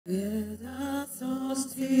It has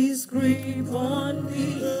lost his grip on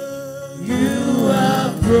me. You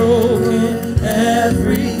have broken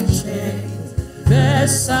every chain.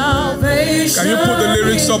 There's salvation. Can you put the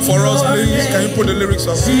lyrics up for us, please? Can you put the lyrics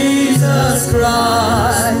up? Jesus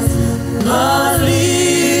Christ, my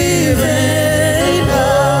living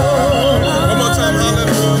hope. One more time,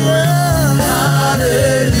 hallelujah.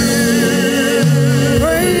 Hallelujah.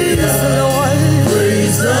 Praise the Lord.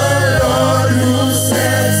 Praise the Lord who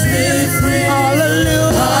sets me free.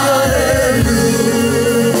 Hallelujah.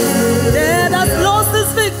 Hallelujah. Death has lost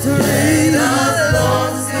its victory. Death has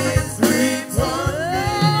lost its victory.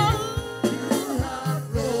 You have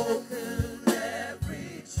broken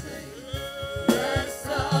every chain. There's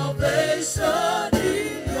salvation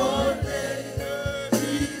in your name,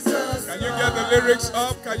 Jesus. Can you get the lyrics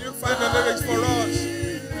up? Can you find the lyrics for us?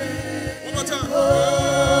 One more time.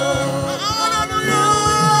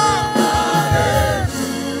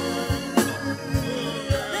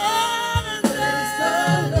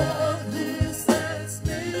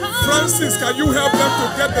 Francis, can you help them to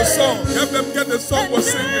get the song? Help them get the song we're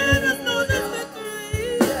singing.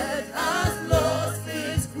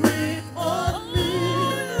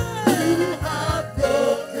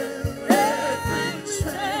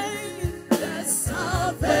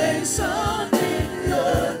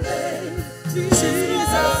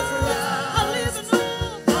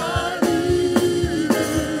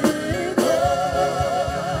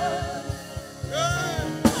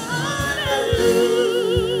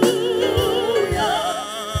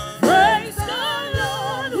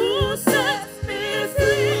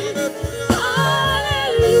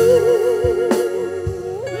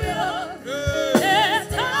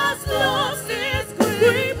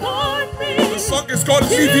 It's called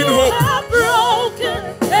Living Hope. You have broken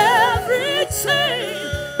every chain.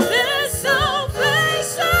 There's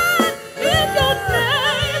salvation in your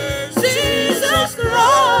name, Jesus Christ.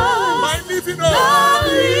 My living hope. My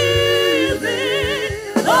living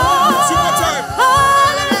hope. Super time.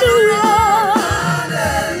 Hallelujah.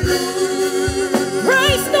 Hallelujah.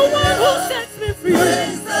 Praise the one who sets me free.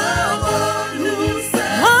 Praise the one who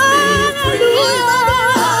sets me free.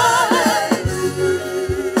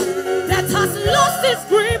 Lost its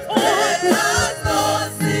grip on.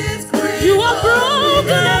 You are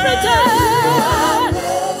broken every day.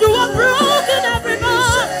 You are broken every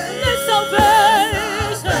month. There's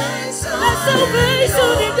salvation. There's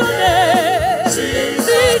salvation in your name,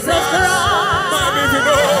 Jesus Christ. My living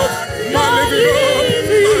hope. My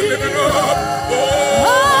living hope.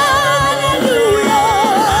 Hallelujah.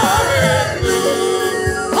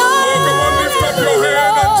 Oh, come on, lift up your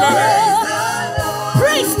hand and tell it.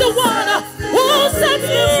 Praise the one who sets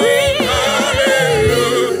me free.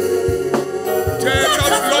 Death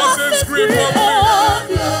has lost its grip on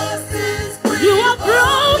me. You are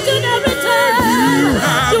broken every day.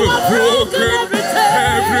 You are broken every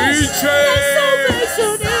day. Every chain. There's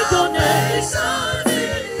salvation in your name,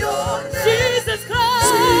 Jesus Christ.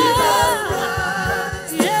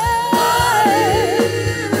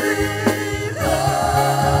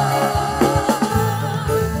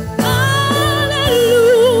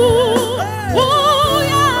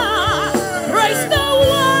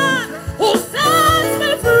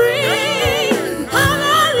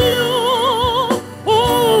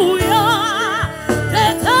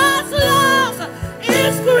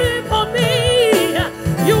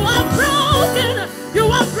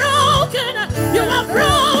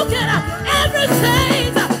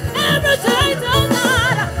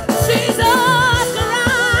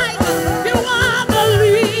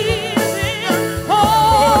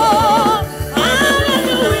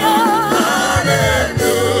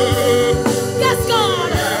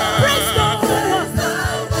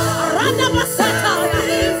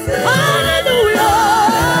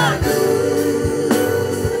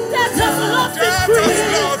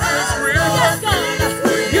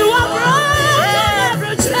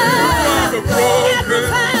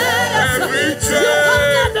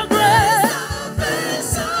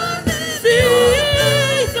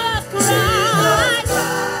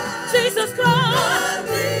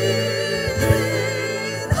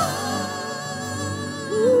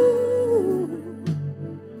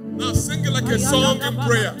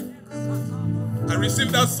 Prayer. I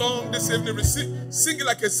received that song this evening. Sing it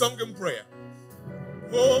like a song in prayer.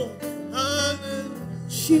 Oh, hallelujah.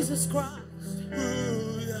 Jesus Christ.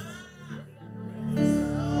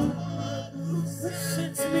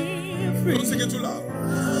 Sets me free. Don't sing it too loud.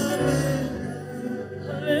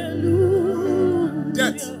 Hallelujah.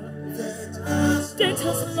 Death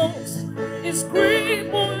has lost its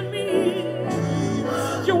grip on me.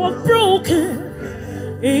 You are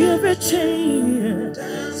broken every chain.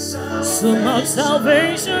 so much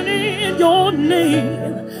salvation in your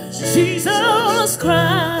name, Jesus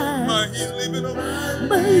Christ. My living hope.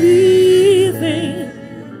 Believing.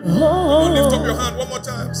 Oh, lift up your hand one more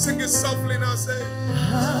time. Sing it softly now. Say.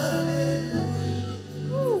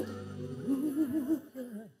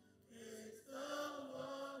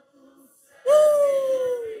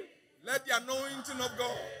 Let the anointing of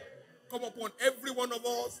God come upon every one of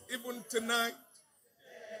us, even tonight.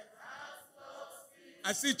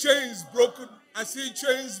 I see chains broken. I see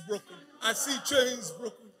chains broken. I see chains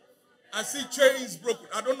broken. I see chains broken.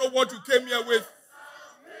 I don't know what you came here with,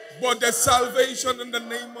 but there's salvation in the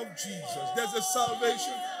name of Jesus. There's a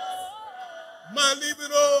salvation. My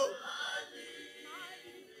living hope.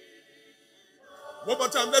 One more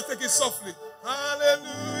time. Let's take it softly.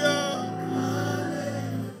 Hallelujah.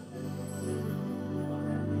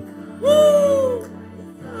 woo!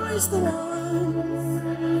 Praise the Lord.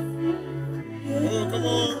 Oh, come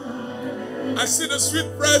on. I see the sweet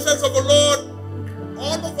presence of the Lord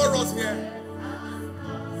all over us here.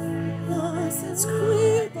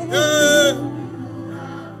 Yeah.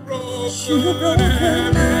 Broken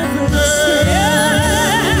every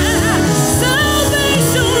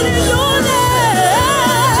salvation in your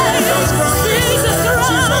name. Jesus Christ.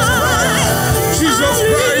 Jesus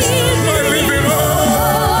Christ, my living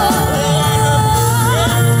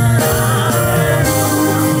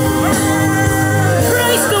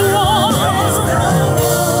praise the Lord.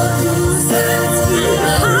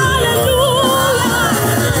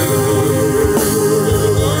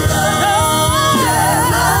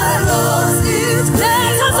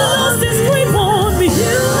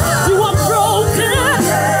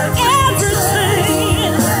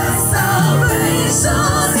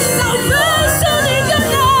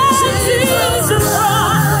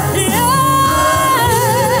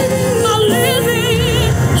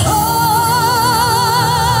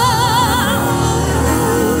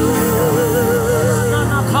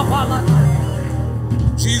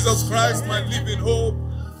 Jesus Christ, my living hope.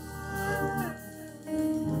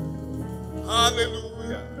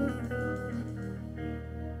 Hallelujah.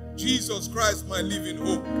 Jesus Christ, my living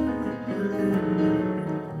hope.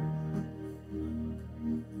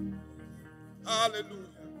 Hallelujah.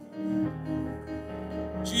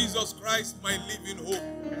 Jesus Christ, my living hope.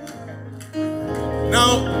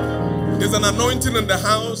 Now, there's an anointing in the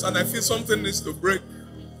house, and I feel something needs to break.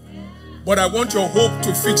 But I want your hope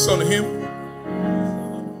to fix on Him.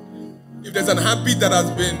 If there's an habit that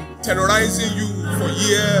has been terrorizing you for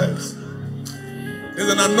years,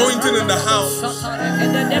 there's an anointing in the house.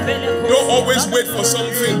 Don't always wait for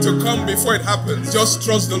something to come before it happens. Just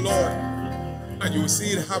trust the Lord, and you will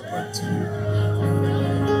see it happen to you.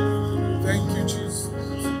 Thank you, Jesus.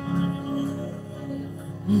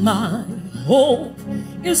 My hope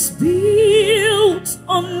is built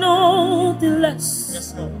on nothing less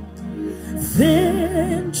Yes, Lord.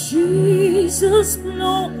 than Jesus'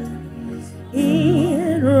 blood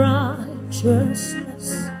in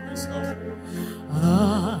righteousness. Yes, Lord.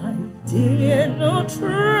 I dare not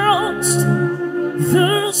trust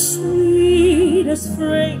the sweetest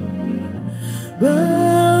frame,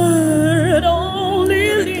 but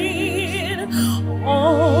only lean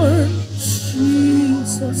on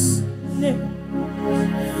Jesus' name.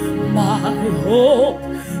 My hope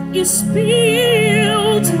is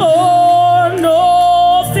built on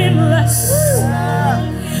nothing less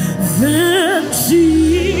than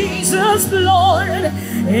Jesus' blood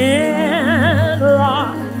and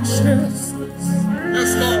righteousness.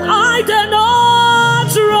 Yes, Lord. I cannot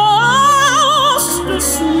trust the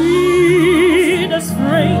sweetest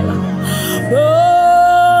frame,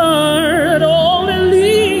 but only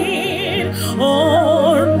lean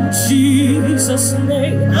on Jesus'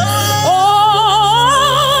 name.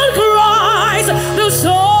 On Christ, the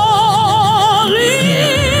solid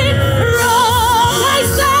rock I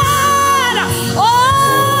stand. All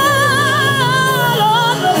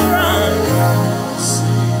of the ground,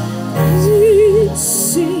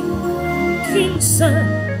 sinking sand.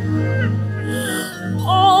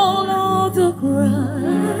 All of the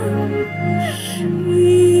ground,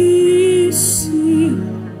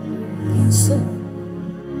 sinking sand.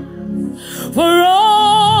 For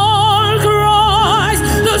all Christ,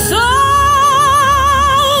 the solid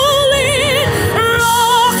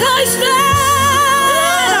rock I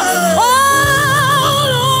stand.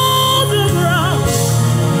 All of the ground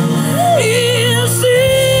is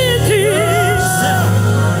sinking sand.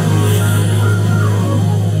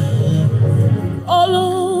 All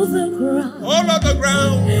of the ground. All of the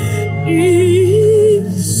ground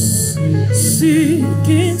Is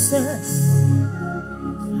sinking sand.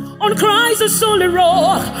 On Christ the solid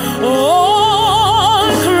rock,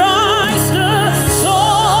 on Christ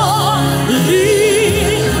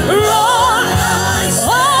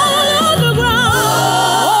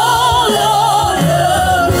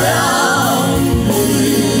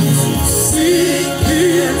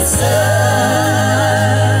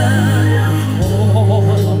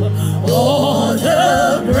All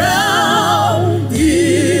the ground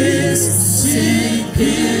is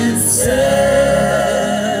sinking sand.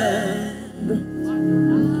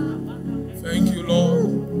 Thank you, Lord.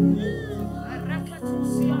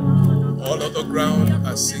 All of the ground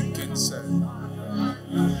are sinking sand.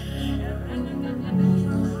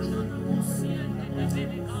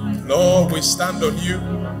 Lord, we stand on you.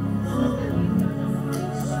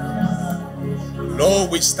 Lord,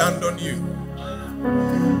 we stand on you.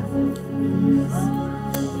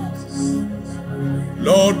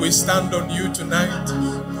 Lord, we stand on you tonight.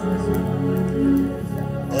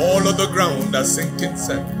 All of the ground are sinking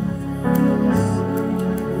sand.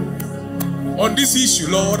 On this issue,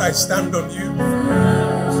 Lord, I stand on you.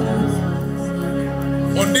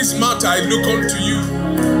 On this matter, I look unto you.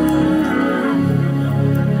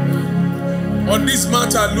 On this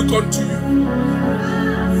matter, I look unto you.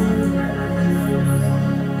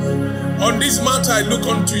 On this matter, I look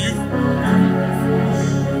unto you.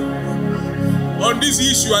 On this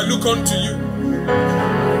issue, I look unto you.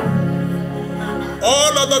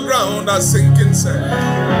 All of the ground are sinking sand.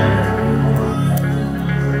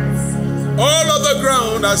 All of the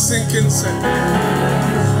ground are sinking sand.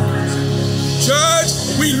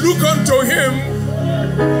 Church, we look unto him.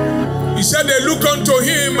 He said they look unto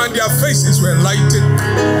him and their faces were lightened.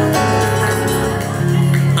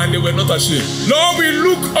 And they were not ashamed. Lord, we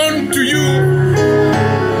look unto you.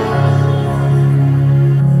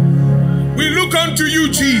 We look unto you,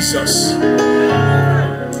 Jesus.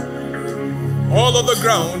 All of the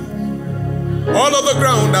ground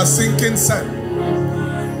are sinking sand.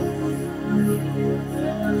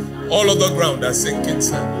 All of the ground are sinking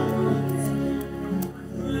sand.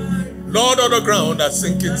 Lord, all the ground are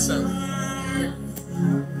sinking sand.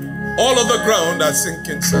 All of the ground are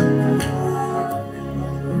sinking sand.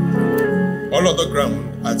 All of the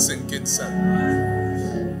ground are sinking sand.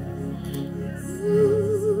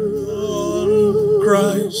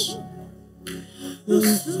 Christ, the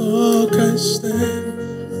soul can stand.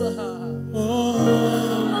 All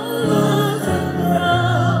of the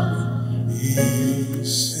ground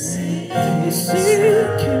is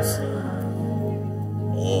sinking sand.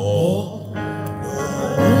 All of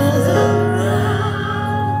the ground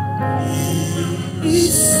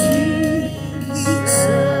is sinking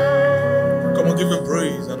sand. Come on, give him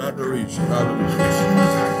praise and adoration.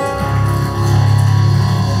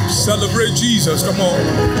 Celebrate Jesus, come on.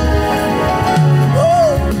 Woo!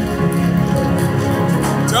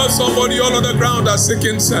 Tell somebody all on the ground are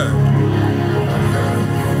sinking sand.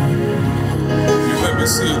 You may be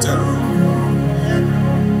seated.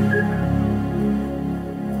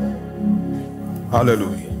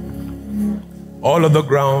 Hallelujah. All of the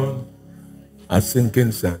ground are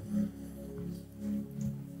sinking sand.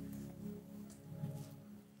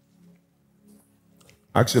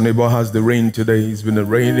 Ask your neighbor, has the rain today? It's been a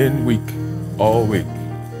raining week, all week.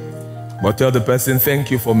 But tell the person,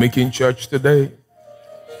 thank you for making church today.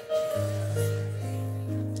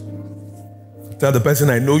 Tell the person,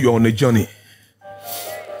 I know you're on a journey.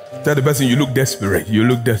 Tell the person, you look desperate. You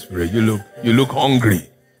look desperate. You look hungry.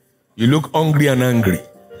 You look hungry and angry.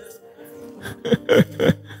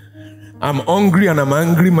 I'm hungry and I'm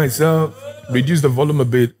angry myself. Reduce the volume a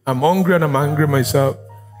bit. I'm hungry and I'm angry myself.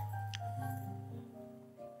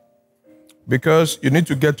 Because you need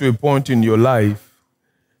to get to a point in your life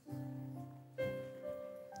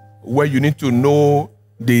where you need to know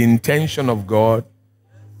the intention of God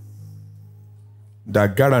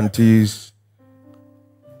that guarantees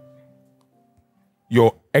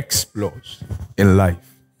your exploits in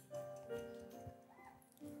life.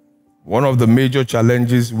 One of the major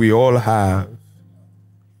challenges we all have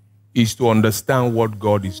is to understand what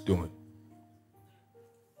God is doing.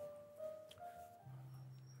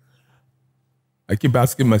 I keep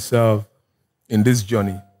asking myself in this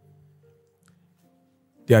journey,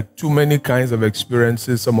 there are too many kinds of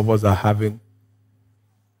experiences some of us are having.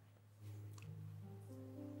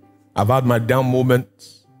 I've had my down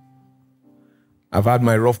moments. I've had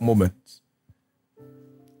my rough moments.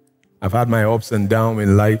 I've had my ups and downs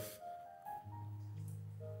in life.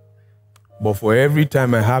 But for every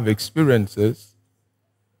time I have experiences,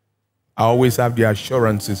 I always have the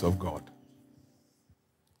assurances of God.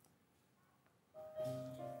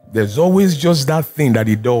 There's always just that thing that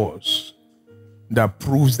he does that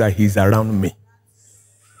proves that he's around me.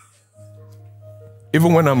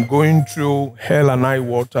 Even when I'm going through hell and high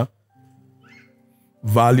water,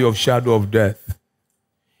 valley of shadow of death,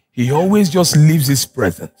 he always just leaves his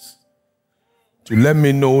presence to let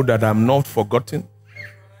me know that I'm not forgotten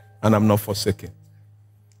and I'm not forsaken.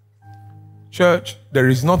 Church, there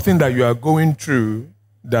is nothing that you are going through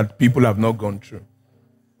that people have not gone through.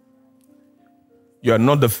 You are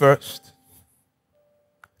not the first.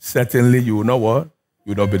 Certainly, you will not what?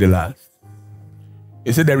 You will not be the last.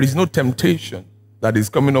 He said there is no temptation that is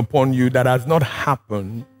coming upon you that has not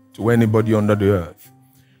happened to anybody under the earth.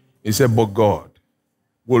 He said, but God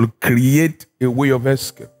will create a way of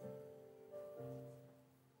escape.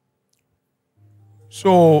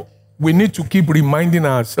 So we need to keep reminding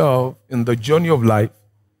ourselves in the journey of life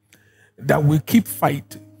that we keep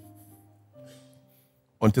fighting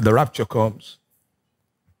until the rapture comes.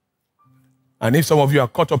 And if some of you are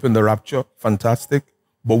caught up in the rapture, fantastic.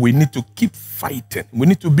 But we need to keep fighting. We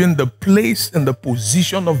need to be in the place, in the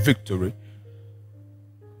position of victory,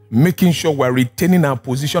 making sure we're retaining our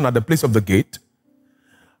position at the place of the gate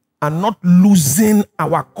and not losing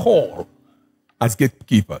our call as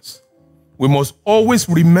gatekeepers. We must always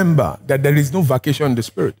remember that there is no vacation in the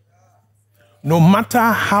spirit. No matter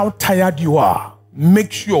how tired you are,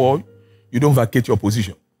 make sure you don't vacate your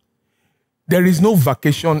position. There is no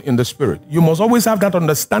vacation in the spirit. You must always have that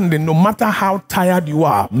understanding. No matter how tired you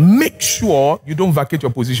are, make sure you don't vacate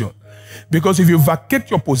your position. Because if you vacate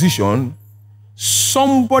your position,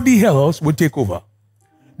 somebody else will take over.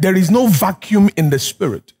 There is no vacuum in the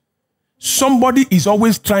spirit. Somebody is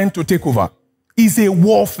always trying to take over. It's a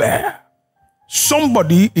warfare.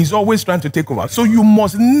 Somebody is always trying to take over. So you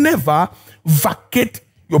must never vacate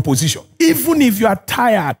your position. Even if you are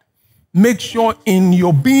tired, make sure in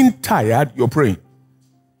your being tired, you're praying.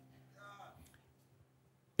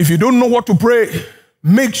 If you don't know what to pray,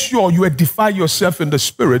 make sure you edify yourself in the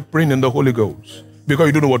spirit, praying in the Holy Ghost. Because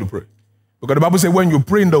you don't know what to pray. Because the Bible says when you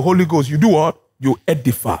pray in the Holy Ghost, you do what? You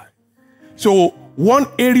edify. So one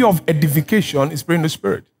area of edification is praying in the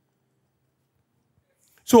spirit.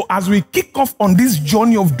 So as we kick off on this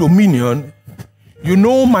journey of dominion, you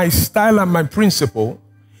know my style and my principle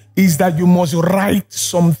is that you must write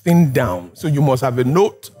something down. So you must have a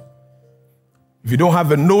note. If you don't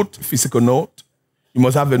have a note, physical note, you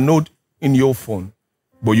must have a note in your phone,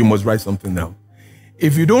 but you must write something down.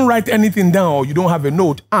 If you don't write anything down or you don't have a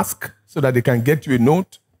note, ask so that they can get you a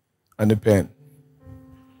note and a pen.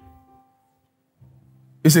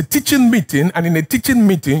 It's a teaching meeting, and in a teaching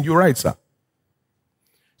meeting, you write, sir.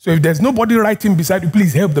 So if there's nobody writing beside you,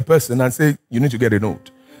 please help the person and say, you need to get a note.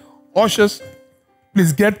 Ushers,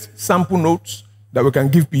 please get sample notes that we can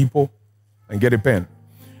give people and get a pen.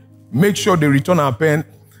 Make sure they return our pen.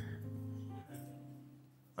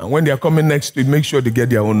 And when they are coming next to it, make sure they get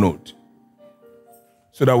their own note.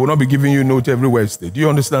 So that we'll not be giving you a note every Wednesday. Do you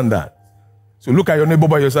understand that? So look at your neighbor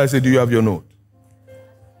by your side and say, do you have your note?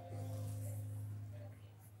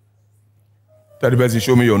 Tell the person,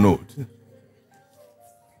 show me your note.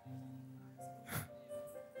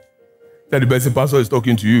 Tell the person, pastor is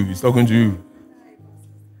talking to you. He's talking to you.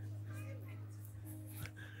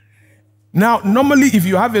 Now, normally, if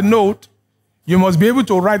you have a note, you must be able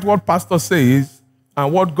to write what pastor says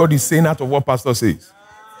and what God is saying out of what pastor says.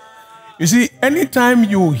 You see, anytime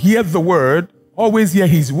you hear the word, always hear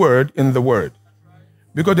his word in the word.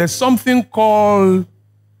 Because there's something called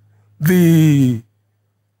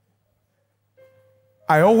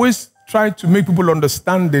I always try to make people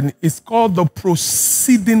understand it. It's called the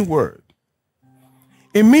proceeding word.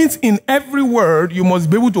 It means in every word, you must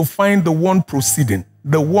be able to find the one proceeding,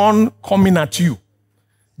 the one coming at you,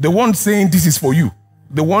 the one saying this is for you,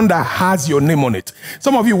 the one that has your name on it.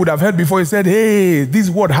 Some of you would have heard before, he said, hey, this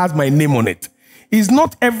word has my name on it. It's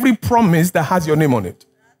not every promise that has your name on it.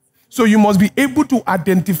 So you must be able to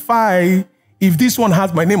identify if this one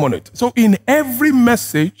has my name on it. So in every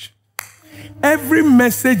message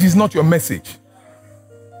is not your message.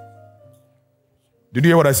 Did you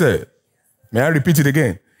hear what I said? May I repeat it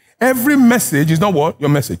again? Every message is not what? Your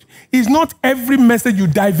message. It's not every message you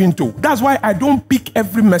dive into. That's why I don't pick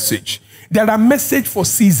every message. There are messages for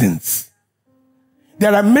seasons.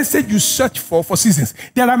 There are messages you search for seasons.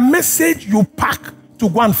 There are messages you pack to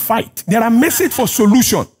go and fight. There are messages for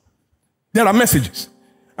solution. There are messages.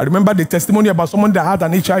 I remember the testimony about someone that had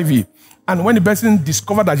an HIV. And when the person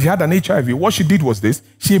discovered that she had an HIV, what she did was this.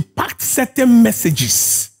 She packed certain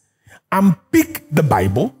messages and picked the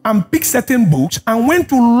Bible and picked certain books and went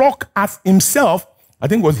to lock as himself, I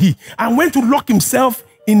think it was he, and went to lock himself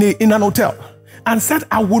in an hotel and said,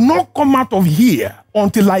 I will not come out of here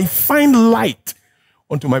until I find light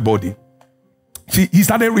onto my body. He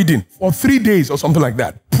started reading for 3 days or something like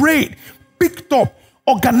that. Prayed, picked up,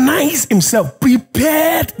 organized himself,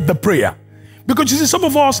 prepared the prayer. Because you see, some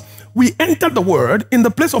of us, we enter the word in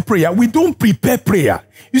the place of prayer. We don't prepare prayer.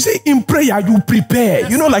 You see, in prayer, you prepare.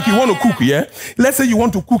 You know, like you want to cook, yeah? Let's say you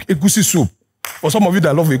want to cook a goosey soup. For some of you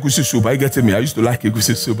that love egusi soup, are you getting me? I used to like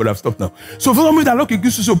egusi soup, but I've stopped now. So for some of you that love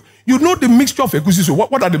egusi soup, you know the mixture of egusi soup.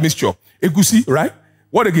 What are the mixture? Egusi, right?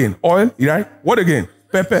 What again? Oil, right? What again?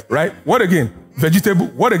 Pepper, right? What again? Vegetable,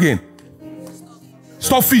 what again?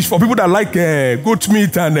 Stuffed fish for people that like goat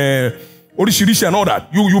meat and orishirishi and all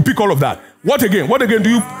that. You pick all of that. What again? What again do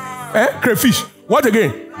you? Crayfish. What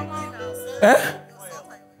again?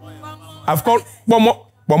 I've called pomo.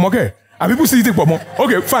 Pomo, okay. And people see it pomo.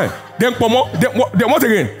 Okay, fine. Then pomo. Then what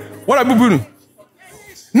again? What are people doing?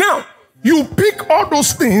 Now, you pick all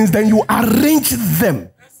those things, then you arrange them.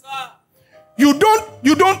 You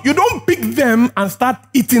don't pick them and start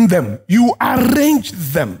eating them. You arrange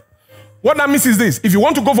them. What that means is this: if you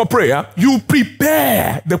want to go for prayer, you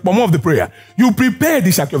prepare the pomo of the prayer. You prepare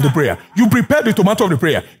the shaki of the prayer. You prepare the tomato of the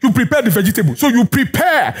prayer. You prepare the vegetable. So you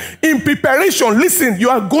prepare. In preparation, listen,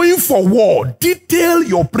 you are going for war. Detail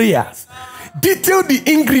your prayers. Detail the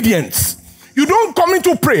ingredients. You don't come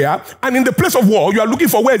into prayer and in the place of war, you are looking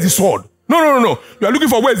for where is the sword. No. You are looking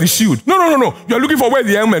for where is the shield. No. You are looking for where is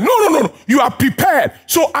the helmet. No. You are prepared.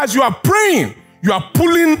 So as you are praying, you are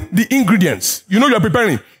pulling the ingredients. You know you are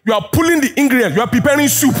preparing. You are pulling the ingredients. You are preparing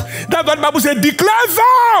soup. That's what the Bible said. Declare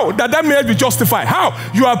thou that may be justified. How?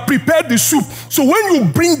 You have prepared the soup. So when you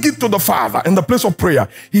bring it to the Father in the place of prayer,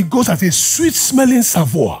 He goes as a sweet-smelling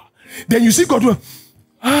savour. Then you see God,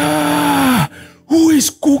 who is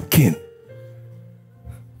cooking?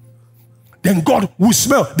 Then God will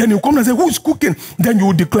smell. Then He'll come and say, who is cooking? Then you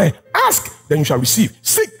will declare, ask, then you shall receive.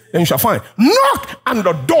 Seek, then you shall find. Knock, and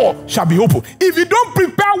the door shall be open. If you don't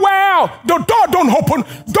prepare well, the door don't open.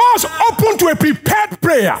 Doors open to a prepared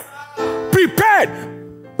prayer.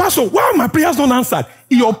 Prepared. Pastor, why are my prayers not answered?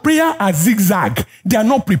 Your prayer are zigzag. They are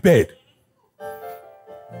not prepared.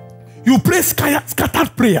 You pray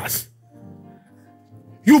scattered prayers.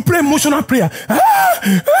 You pray emotional prayer.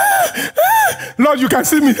 Lord, you can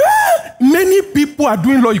see me. Many people are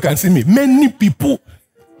doing, Lord, you can see me. Many people.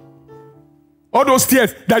 All those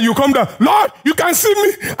tears that you come down, Lord, you can see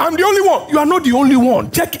me. I'm the only one. You are not the only one.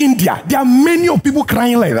 Check India. There are many of people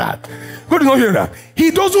crying like that. God is not hearing that.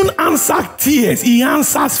 He doesn't answer tears. He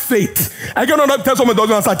answers faith. I cannot tell someone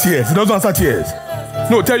doesn't answer tears. He doesn't answer tears.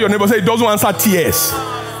 No, tell your neighbor, say, he doesn't answer tears.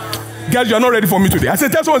 Guys, you are not ready for me today. I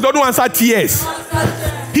said, tell someone doesn't answer tears.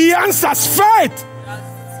 He answers faith.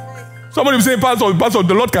 Somebody will say, Pastor,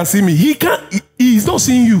 the Lord can see me. He can't. He is not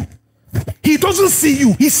seeing you. He doesn't see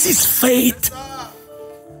you. He sees faith.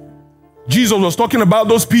 Jesus was talking about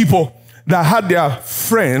those people that had their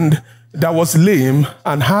friend that was lame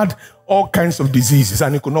and had all kinds of diseases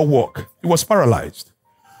and he could not walk. He was paralyzed.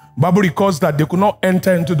 Bible records that they could not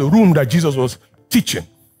enter into the room that Jesus was teaching.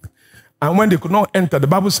 And when they could not enter, the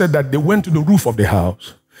Bible said that they went to the roof of the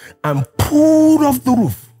house and pulled off the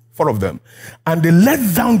roof, 4 of them. And they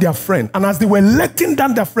let down their friend. And as they were letting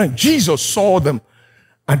down their friend, Jesus saw them.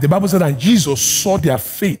 And the Bible said that Jesus saw their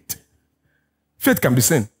faith. Faith can be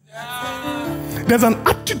seen. There's an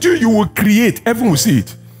attitude you will create. Everyone will see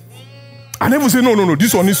it. And everyone will say, no,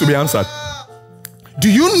 this one needs to be answered.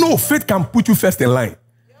 Do you know faith can put you first in line?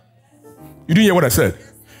 You didn't hear what I said?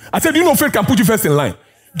 I said, do you know faith can put you first in line?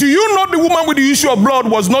 Do you know the woman with the issue of blood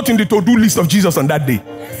was not in the to-do list of Jesus on that day?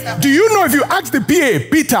 Do you know if you ask the PA,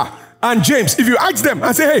 Peter and James, if you ask them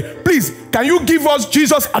and say, hey, please, can you give us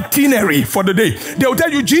Jesus' itinerary for the day? They will tell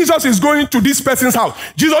you Jesus is going to this person's house.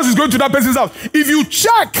 Jesus is going to that person's house. If you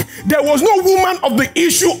check, there was no woman of the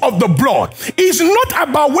issue of the blood. It's not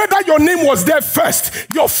about whether your name was there first.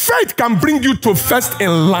 Your faith can bring you to first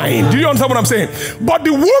in line. Do you understand what I'm saying? But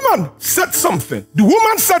the woman said something. The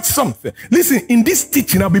woman said something. Listen, in this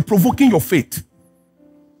teaching, I'll be provoking your faith.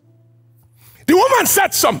 The woman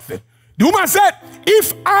said something. The woman said,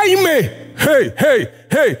 if I may,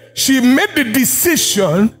 hey, she made the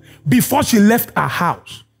decision before she left her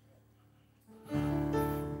house.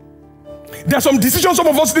 There are some decisions some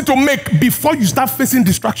of us need to make before you start facing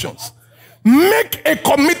distractions. Make a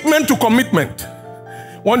commitment to commitment.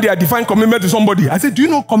 One day I defined commitment to somebody. I said, do you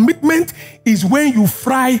know commitment is when you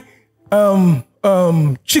fry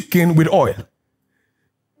chicken with oil?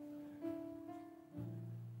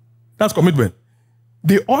 That's commitment.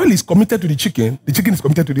 The oil is committed to the chicken is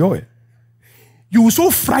committed to the oil. You will so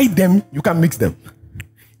fry them, you can mix them.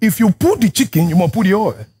 If you put the chicken, you must put the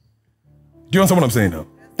oil. Do you understand what I'm saying now?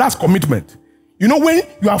 That's commitment. You know when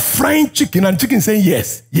you are frying chicken and chicken saying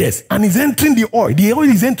yes, and it's entering the oil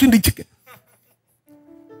is entering the chicken.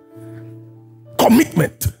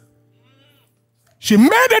 Commitment. She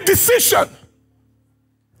made a decision.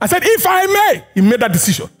 I said, if I may, he made that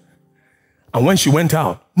decision. And when she went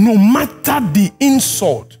out, no matter the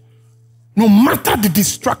insult, no matter the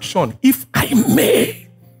distraction, if I may,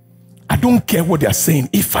 I don't care what they are saying,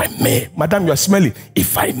 if I may. Madam, you are smelling,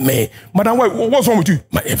 if I may. Madam, what's wrong with you?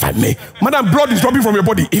 If I may. Madam, blood is dropping from your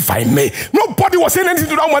body, if I may. Nobody was saying anything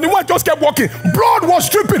to that woman. The woman just kept walking. Blood was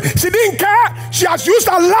dripping. She didn't care. She has used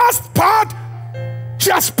her last part.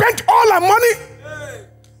 She has spent all her money.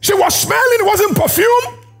 She was smelling. It wasn't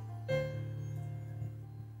perfume.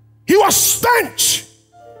 He was stench.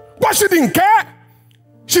 But she didn't care.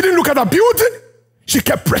 She didn't look at her beauty. She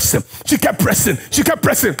kept pressing. She kept pressing. She kept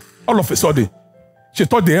pressing. All of a sudden, she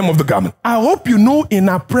touched the hem of the garment. I hope you know in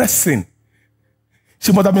her pressing,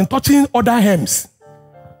 she must have been touching other hems.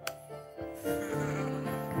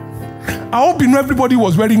 I hope you know everybody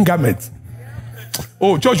was wearing garments.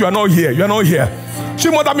 Oh, church, you are not here. You are not here.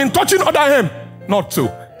 She must have been touching other hem. Not so.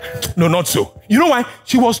 No, not so. You know why?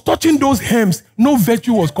 She was touching those hems. No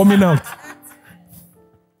virtue was coming out.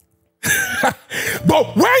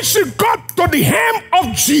 But when she got to the hem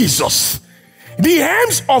of Jesus, the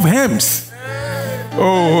hems of hems.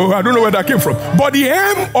 Oh, I don't know where that came from. But the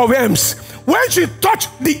hem of hems. When she touched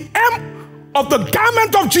the hem of the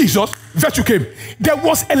garment of Jesus, virtue came. There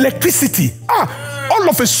was electricity. All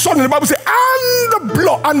of a sudden, the Bible says,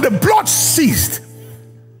 and the blood ceased.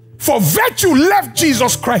 For virtue left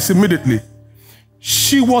Jesus Christ immediately.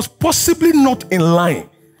 She was possibly not in line,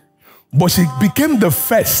 but she became the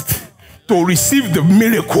first to receive the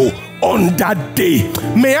miracle on that day.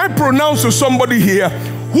 May I pronounce to somebody here,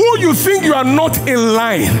 who you think you are not in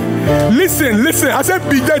line? Listen. I said,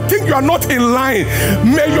 they think you are not in line.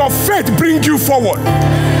 May your faith bring you forward.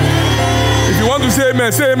 If you want to say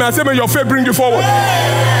amen, say amen. I say, may your faith bring you forward.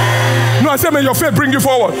 No, I said, may your faith bring you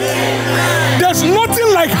forward. There's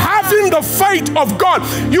nothing like having the faith of God.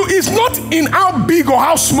 It's not in how big or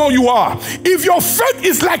how small you are. If your faith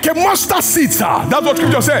is like a mustard seed, sir, that's what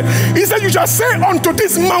Scripture said. He said, you shall say unto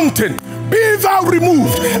this mountain, be thou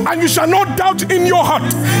removed, and you shall not doubt in your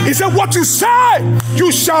heart. He said, what you say,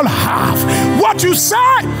 you shall have. What you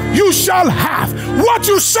say, you shall have. What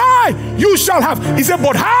you say, you shall have. He said,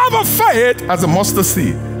 but have a faith as a mustard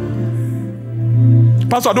seed.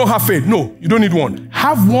 Pastor, I don't have faith. No, you don't need one.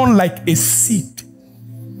 Have one like a seed.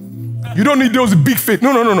 You don't need those big faith.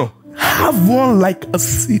 No. Have one like a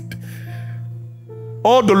seed.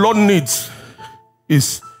 All the Lord needs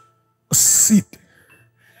is a seed.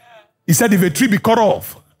 He said, if a tree be cut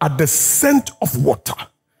off at the scent of water,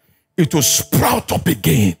 it will sprout up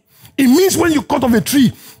again. It means when you cut off a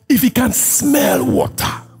tree, if it can smell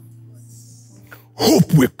water,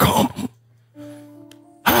 hope will come.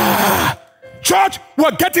 Church,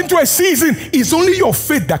 we're getting to a season. It's only your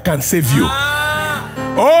faith that can save you.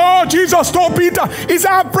 Oh, Jesus told Peter, he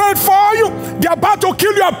said, I prayed for you. They're about to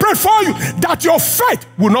kill you. I prayed for you that your faith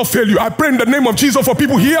will not fail you. I pray in the name of Jesus for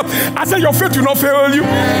people here. I said, your faith will not fail you.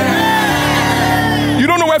 You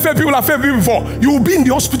don't know where people have failed before. You will be in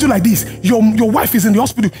the hospital like this. Your wife is in the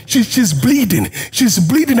hospital. She's bleeding. She's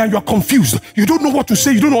bleeding and you are confused. You don't know what to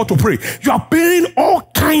say. You don't know what to pray. You are praying all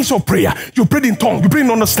kinds of prayer. You prayed in tongue. You prayed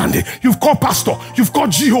in understanding. You've called pastor. You've called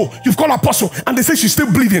Jeho. You've called apostle. And they say she's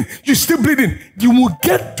still bleeding. You're still bleeding. You will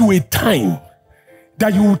get to a time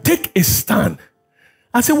that you will take a stand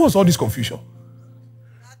and say, what's all this confusion?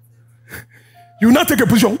 You will not take a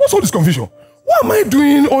position. What's all this confusion? Why am I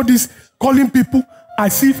doing all this calling people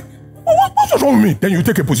as if, what's wrong with me? Then you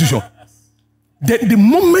take a position. Then the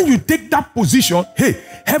moment you take that position, hey,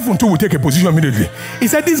 heaven too will take a position immediately. He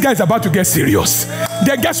said, this guy is about to get serious.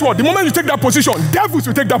 Then guess what? The moment you take that position, devils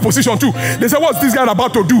will take that position too. They say, what's this guy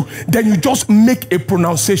about to do? Then you just make a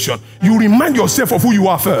pronunciation. You remind yourself of who you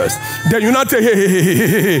are first. Then you not say,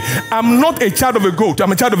 hey, I'm not a child of a goat.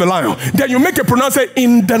 I'm a child of a lion. Then you make a pronunciation,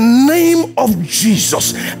 in the name of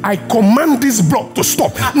Jesus, I command this blood to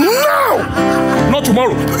stop. Now! Not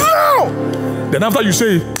tomorrow. Now! Then after you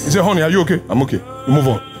say, honey, are you okay? I'm okay. You move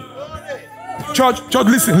on. Church,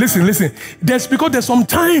 listen. Because there's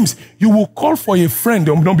sometimes you will call for a friend,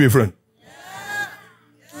 don't be a friend.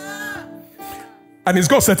 And it's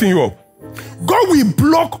God setting you up. God will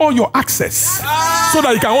block all your access so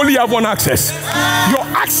that you can only have one access. Your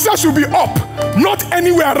access will be up, not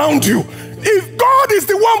anywhere around you. If God is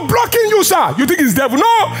the one blocking you, sir, you think it's devil.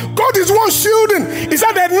 No, God is the one shielding. He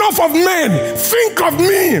said, enough of men. Think of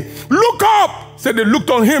me. Look up. Said they looked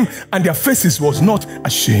on him and their faces was not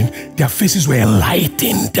ashamed. Their faces were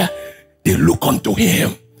enlightened. They look unto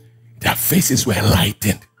him. Their faces were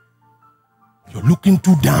enlightened. You're looking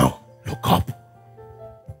too down. Look up.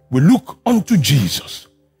 We look unto Jesus,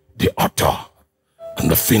 the author and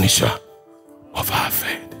the finisher of our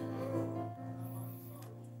faith.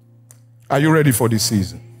 Are you ready for this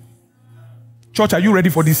season? Church, are you ready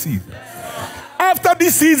for this season? After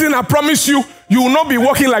this season, I promise you, you will not be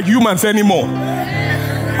walking like humans anymore.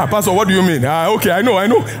 Pastor, what do you mean? Okay, I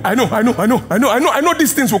know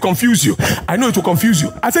these things will confuse you. I know it will confuse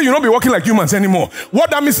you. I said you'll not be walking like humans anymore.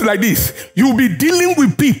 What that means is like this. You'll be dealing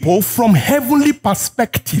with people from heavenly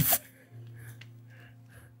perspective.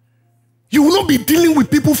 You will not be dealing with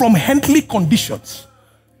people from earthly conditions.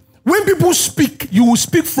 When people speak, you will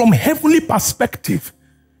speak from heavenly perspective.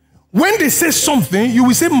 When they say something, you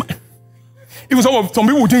will say, even some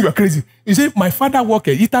people will think you are crazy. You say, my father walked,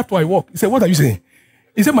 he thought I walk. He said, what are you saying?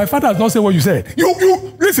 He said, my father has not said what you said.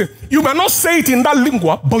 You listen, you may not say it in that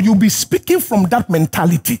lingua, but you'll be speaking from that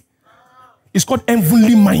mentality. It's called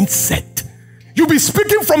heavenly mindset. You'll be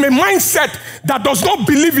speaking from a mindset that does not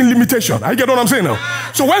believe in limitation. I get what I'm saying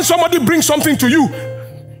now? So when somebody brings something to you,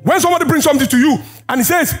 and he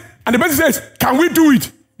says, and the person says, can we do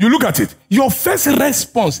it? You look at it. Your first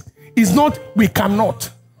response is not, we cannot.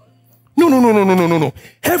 No.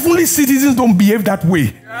 Heavenly citizens don't behave that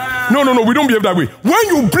way. No, we don't behave that way. When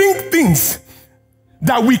you bring things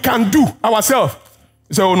that we can do ourselves,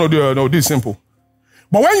 you say, oh no, this is simple.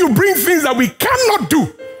 But when you bring things that we cannot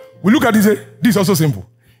do, we look at it and say, this is also simple.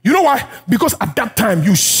 You know why? Because at that time,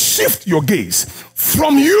 you shift your gaze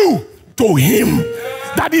from you to him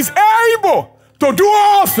that is able to do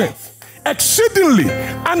all things exceedingly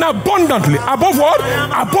and abundantly above what?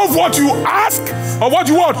 Above what you ask or what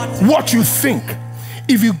you want, what you think.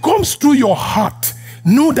 If it comes through your heart,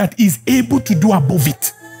 know that he's able to do above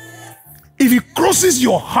it. If it crosses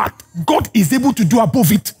your heart, God is able to do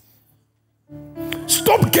above it.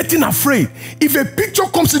 Stop getting afraid. If a picture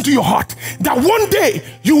comes into your heart that one day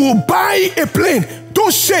you will buy a plane,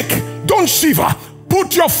 don't shake, don't shiver.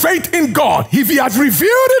 Put your faith in God. If he has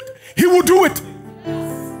revealed it, he will do it.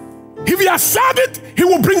 If he has said it, he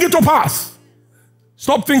will bring it to pass.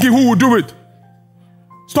 Stop thinking who will do it.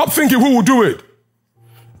 Stop thinking who will do it.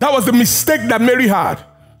 That was the mistake that Mary had.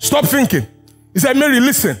 Stop thinking. He said, Mary,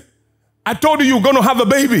 listen. I told you you're going to have a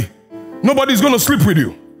baby. Nobody's going to sleep with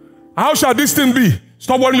you. How shall this thing be?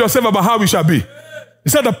 Stop worrying yourself about how it shall be. He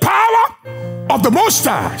said, the power of the Most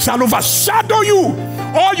High shall overshadow you.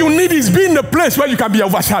 All you need is be in a place where you can be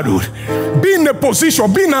overshadowed. Be in a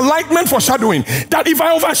position, be in alignment for shadowing. That if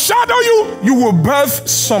I overshadow you, you will birth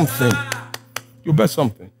something. You'll birth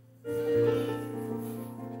something.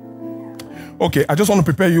 Okay, I just want to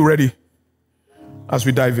prepare you ready as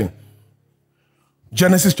we dive in.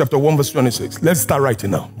 Genesis chapter 1 verse 26. Let's start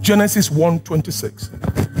writing now. Genesis 1:26.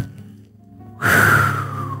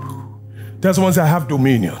 Tell someone, say, I have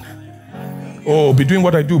dominion. Oh, be doing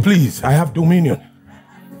what I do, please. I have dominion.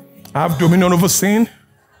 I have dominion over sin.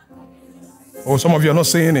 Oh, some of you are not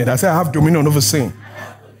saying it. I say I have dominion over sin.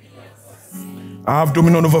 I have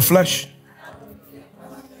dominion over flesh.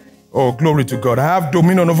 Oh, glory to God. I have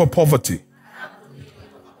dominion over poverty.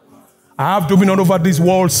 I have dominion over these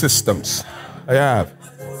world systems. I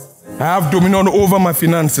have dominion over my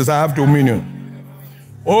finances. I have dominion.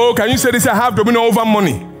 Oh, can you say this? I have dominion over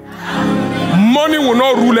money. Money will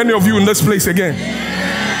not rule any of you in this place again.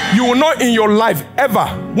 You will not in your life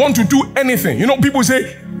ever want to do anything. You know, people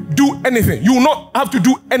say, do anything. You will not have to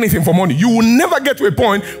do anything for money. You will never get to a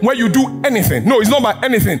point where you do anything. No, it's not about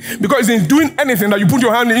anything. Because it's in doing anything that you put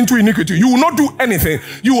your hand into iniquity. You will not do anything.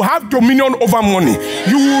 You will have dominion over money.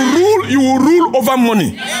 You will rule over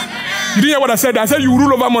money. You didn't hear what I said? I said you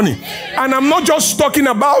rule over money. And I'm not just talking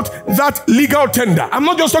about that legal tender. I'm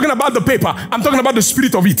not just talking about the paper. I'm talking about the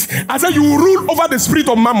spirit of it. I said you rule over the spirit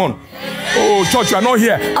of mammon. Oh, church, you are not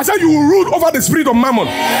here. I said you rule over the spirit of mammon.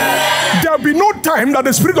 There will be no time that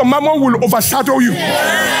the spirit of mammon will overshadow you.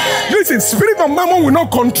 Listen, spirit of mammon will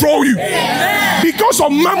not control you. Because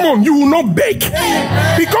of mammon, you will not beg.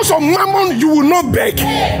 Because of mammon, you will not beg.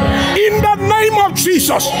 In the name of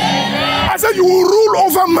Jesus, I said you will rule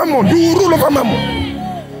over mammon. You will rule over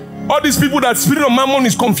mammon. All these people that spirit of mammon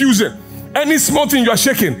is confusing. Any small thing you are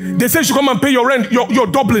shaking, they say you should come and pay your rent. You're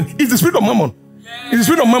doubling. It's the spirit of mammon. It's the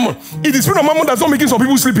spirit of mammon. It's the spirit of mammon that's not making some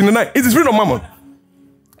people sleep in the night. It's the spirit of mammon.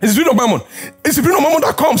 It's the spirit of mammon. It's the spirit of mammon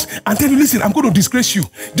that comes and tell you, listen, I'm going to disgrace you.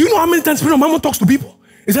 Do you know how many times the spirit of mammon talks to people?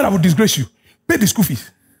 He said, I will disgrace you. Pay the school fees.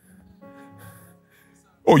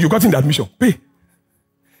 Oh, you got in the admission. Pay.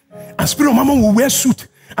 And spirit of mammon will wear suit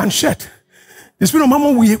and shirt. The spirit of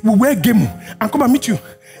mammon will wear game and come and meet you.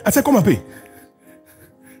 I said, come and pay.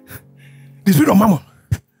 The spirit of mammon.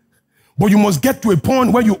 But you must get to a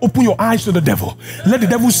point where you open your eyes to the devil. Let the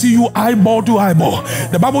devil see you eyeball to eyeball.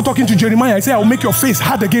 The Bible talking to Jeremiah, I say, I will make your face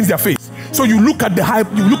hard against their face. So you look at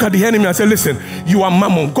the enemy and say, listen, you are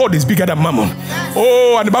mammon. God is bigger than mammon.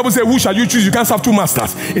 Oh, and the Bible says, who shall you choose? You can't serve two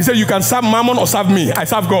masters. It says you can serve mammon or serve me. I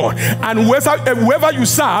serve God. And whoever you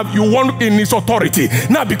serve, you want in his authority.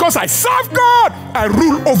 Now, because I serve God, I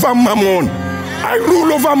rule over mammon. I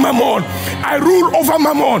rule over mammon. I rule over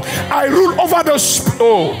mammon. I rule over the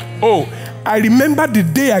I remember the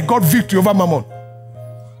day I got victory over mammon.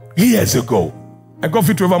 Years ago, I got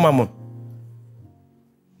victory over mammon.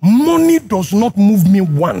 Money does not move me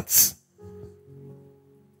once.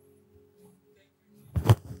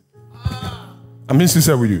 I'm being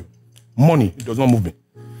sincere with you. Money, it does not move me.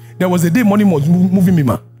 There was a day money was moving me,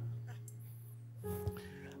 man.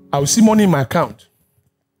 I will see money in my account.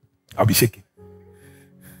 I'll be shaking.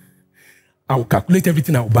 I will calculate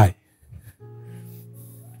everything I will buy.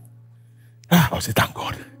 I'll say, thank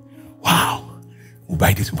God. Wow. We'll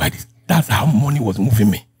buy this, we'll buy this. That's how money was moving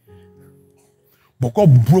me. But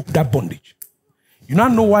God broke that bondage. You now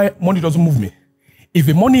know why money doesn't move me. If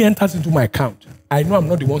the money enters into my account, I know I'm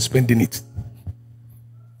not the one spending it.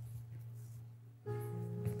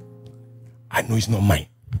 I know it's not mine.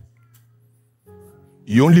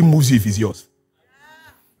 He only moves you if it's yours.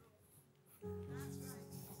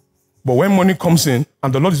 But when money comes in,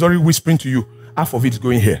 and the Lord is already whispering to you, half of it is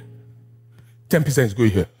going here. 10% is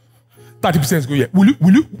going here. 30% is going here.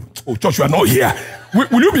 Will you? Oh, church, you are not here.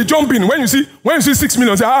 Will you be jumping when you see 6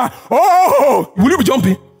 million? Say, will you be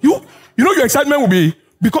jumping? You know your excitement will be,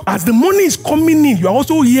 because as the money is coming in, you are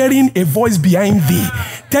also hearing a voice behind thee,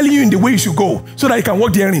 telling you in the way you should go, so that you can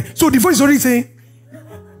walk therein. So the voice is already saying,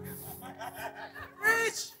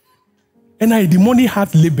 and the money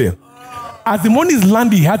has label. As the money is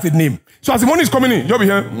landing, it has a name. So as the money is coming in, you'll be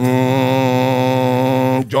here.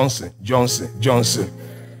 Johnson.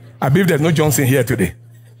 I believe there's no Johnson here today.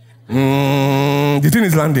 The thing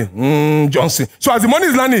is landing. Johnson. So as the money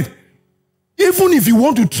is landing, even if you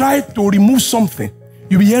want to try to remove something,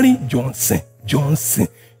 you'll be hearing Johnson. And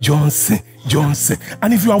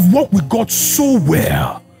if you have walked with God so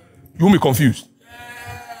well, you won't be confused.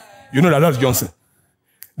 You know that's Johnson.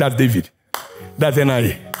 That's David. That's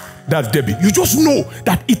NIA. That's Debbie. You just know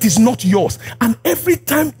that it is not yours. And every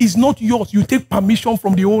time it's not yours, you take permission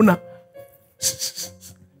from the owner.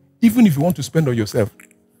 Even if you want to spend on yourself.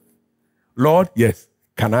 Lord, yes.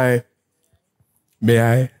 Can I? May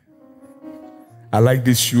I? I like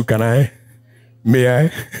this shoe. Can I? May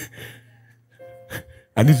I?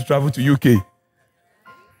 I need to travel to UK.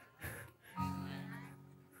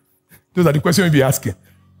 Those are the questions you'll be asking.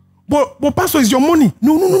 But Pastor, it's your money.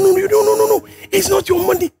 No. It's not your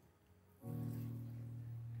money.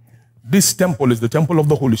 This temple is the temple of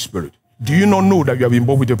the Holy Spirit. Do you not know that you have been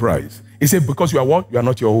bought with a price? He said, because you are what? You are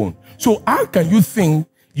not your own. So how can you think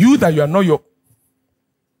that you are not your...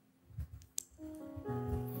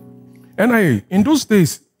 NIA, in those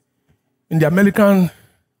days, in the American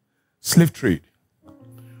slave trade,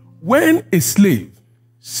 when a slave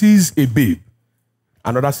sees a babe,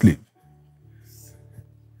 another slave,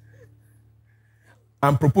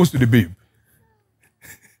 and proposes to the babe,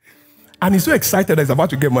 and he's so excited that he's about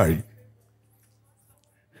to get married,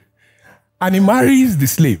 and he marries the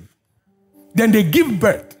slave, then they give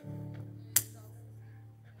birth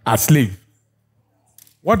as slave.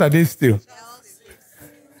 What are they still?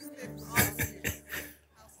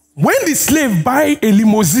 When the slave buy a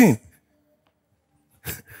limousine,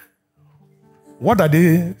 what are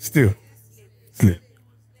they still?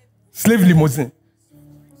 Slave limousine.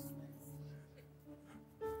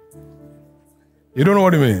 You don't know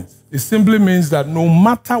what it means? It simply means that no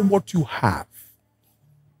matter what you have,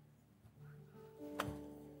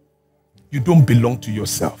 you don't belong to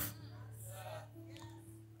yourself.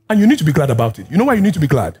 And you need to be glad about it. You know why you need to be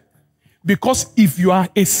glad? Because if you are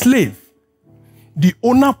a slave, the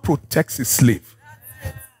owner protects his slave.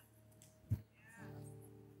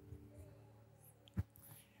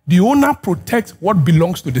 The owner protects what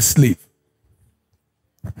belongs to the slave.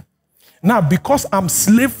 Now, because I'm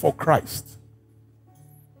slave for Christ,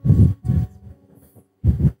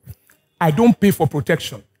 I don't pay for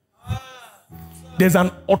protection. There's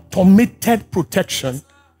an automated protection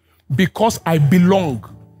because I belong.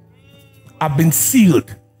 I've been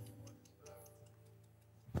sealed.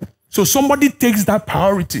 So somebody takes that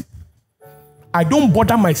priority. I don't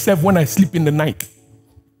bother myself when I sleep in the night.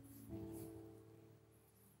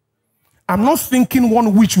 I'm not thinking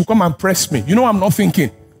one witch will come and press me. You know, I'm not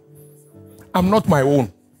thinking. I'm not my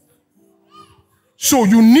own. So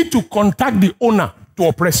you need to contact the owner to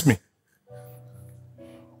oppress me.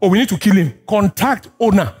 Oh, we need to kill him. Contact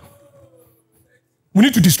owner. We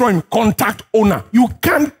need to destroy him. Contact owner. You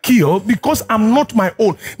can't kill because I'm not my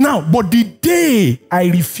own. Now, but the day I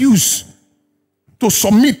refuse to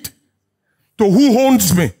submit to who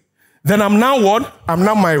owns me, then I'm now what? I'm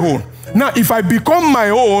now my own. Now, if I become my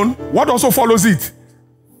own, what also follows it?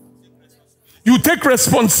 You take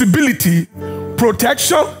responsibility,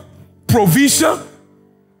 protection, provision,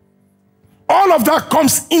 all of that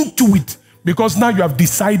comes into it because now you have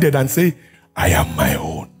decided and say, I am my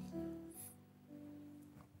own.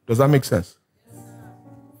 Does that make sense?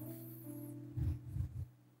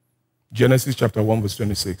 Genesis chapter 1 verse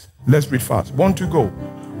 26. Let's read fast. 1, 2, go.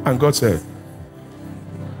 And God said,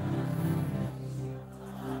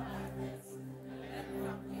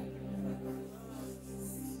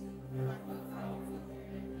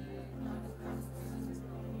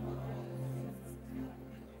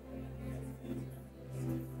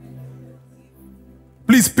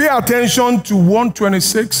 please pay attention to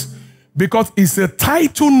 126 because it's a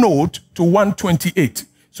title note to 128.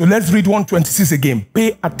 So let's read 126 again.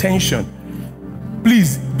 Pay attention.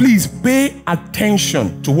 Please pay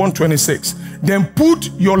attention to 126. Then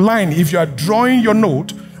put your line, if you are drawing your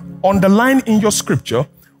note, on the line in your scripture,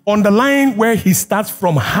 on the line where he starts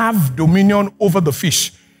from have dominion over the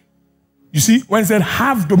fish. You see, when he said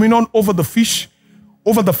have dominion over the fish,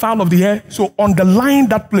 over the fowl of the air. So underline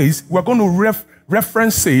that place. We're going to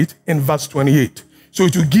reference it in verse 28. So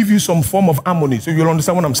it will give you some form of harmony. So you'll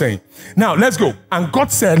understand what I'm saying. Now, let's go. And God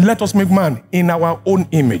said, let us make man in our own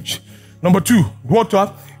image. Number 2,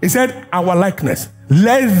 what? He said, our likeness.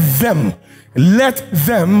 Let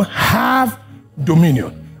them have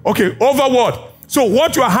dominion. Okay, over what? So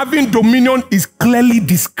what you are having dominion is clearly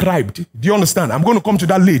described. Do you understand? I'm going to come to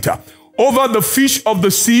that later. Over the fish of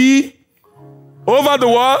the sea, over the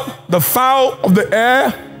what? The fowl of the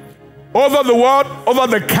air, over the what? Over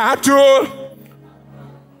the cattle,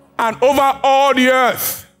 and over all the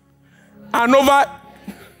earth, and over.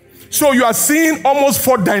 So you are seeing almost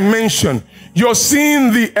 4 dimensions. You're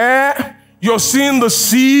seeing the air, you're seeing the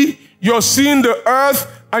sea, you're seeing the earth,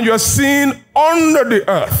 and you're seeing under the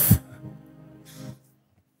earth.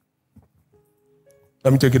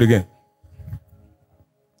 Let me take it again.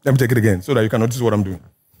 Let me take it again so that you can notice what I'm doing.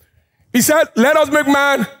 He said, let us make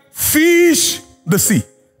man fish the sea,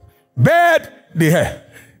 bird the air,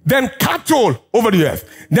 then cattle over the earth.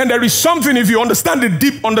 Then there is something, if you understand the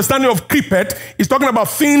deep understanding of Kripet, it's talking about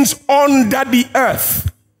things under the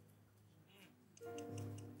earth.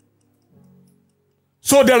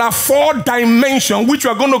 So there are 4 dimensions which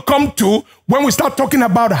we are going to come to when we start talking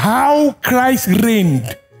about how Christ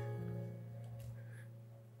reigned.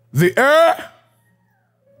 The air,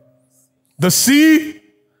 the sea.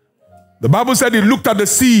 The Bible said he looked at the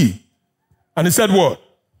sea and he said what?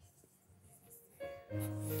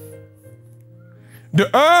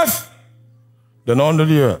 The earth, then under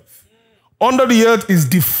the earth. Under the earth is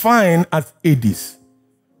defined as Hades,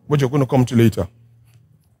 which you're going to come to later.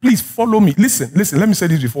 Please follow me. Listen, let me say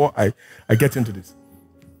this before I get into this.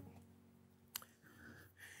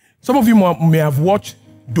 Some of you may have watched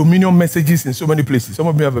Dominion messages in so many places. Some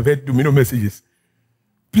of you have heard Dominion messages.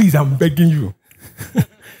 Please, I'm begging you.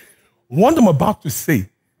 What I'm about to say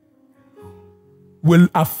will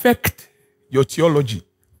affect your theology.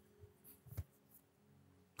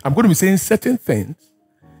 I'm going to be saying certain things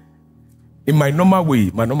in my normal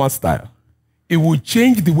way, my normal style. It will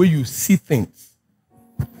change the way you see things.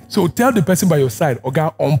 So tell the person by your side, okay,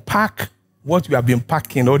 unpack what you have been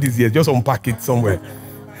packing all these years. Just unpack it somewhere.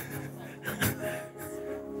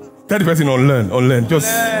 Tell the person unlearn. Just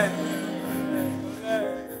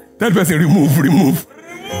tell the person remove.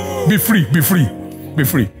 Be free.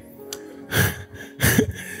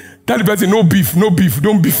 Tell the person no beef, don't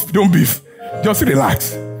beef. Just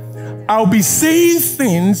relax. I'll be saying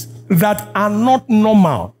things that are not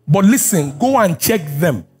normal. But listen, go and check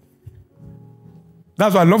them.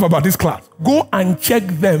 That's what I love about this class. Go and check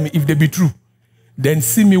them if they be true. Then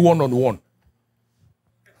see me one-on-one.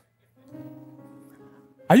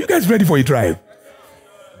 Are you guys ready for a drive?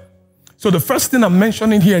 So the first thing I'm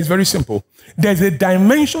mentioning here is very simple. There's a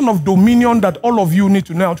dimension of dominion that all of you need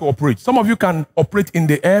to know how to operate. Some of you can operate in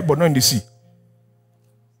the air, but not in the sea.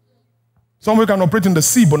 Some of you can operate in the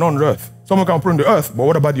sea, but not on the earth. Some of you can operate in the earth, but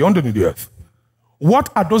what about the under the earth? What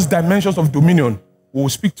are those dimensions of dominion? We will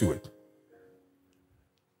speak to it.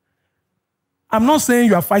 I'm not saying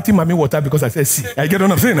you are fighting Mami Water because I said sea. I get what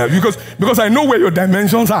I'm saying now. Because I know where your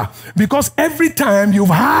dimensions are. Because every time you've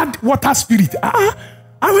had water spirit, how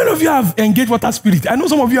many of you have engaged water spirit? I know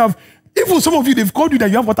some of you have, even some of you, they've called you that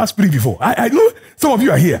you have water spirit before. I know some of you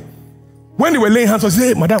are here. When they were laying hands, I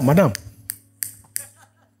said, hey, madam.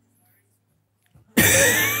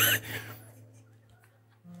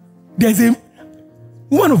 There's a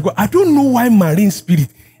woman of God. I don't know why marine spirit.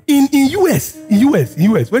 In US,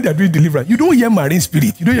 when they are doing deliverance, you don't hear marine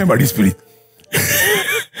spirit.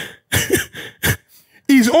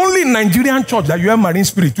 It's only in Nigerian church that you have marine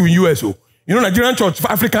spirit too in US. You know, Nigerian church,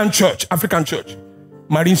 African church,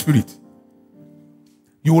 marine spirit.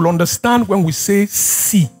 You will understand when we say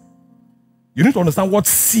sea. You need to understand what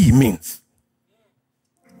sea means.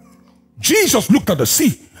 Jesus looked at the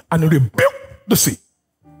sea and he rebuked the sea.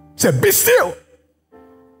 He said, be still.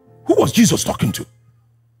 Who was Jesus talking to?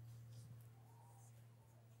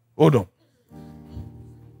 Hold on.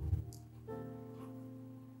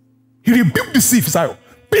 He rebuked the sea, Pharaoh.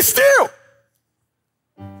 Be still.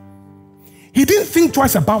 He didn't think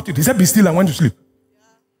twice about it. He said, be still, and went to sleep.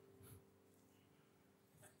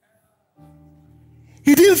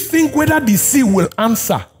 He didn't think whether the sea will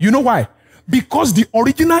answer. You know why? Because the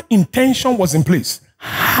original intention was in place.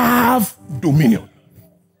 Have dominion.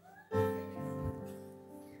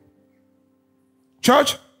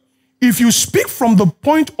 Church, if you speak from the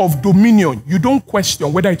point of dominion, you don't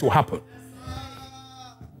question whether it will happen.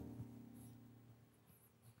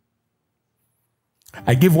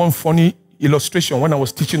 I gave one funny illustration when I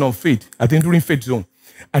was teaching on faith. I think during Faith Zone.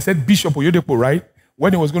 I said, Bishop Oyedepo, right?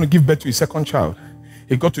 When he was going to give birth to his second child,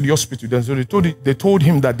 he got to the hospital. Then so they told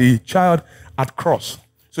him that the child had crossed.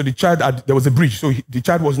 So the child there was a bridge. So the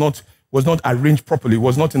child was not arranged properly.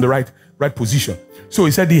 Was not in the right position. So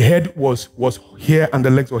he said the head was here and the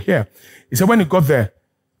legs were here. He said when he got there,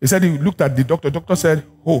 he said he looked at the doctor. Doctor said,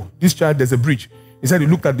 oh, this child, there's a bridge. He said he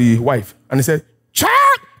looked at the wife and he said,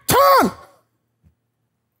 child, turn.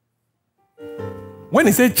 When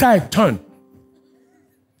he said child, turn,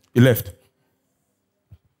 he left.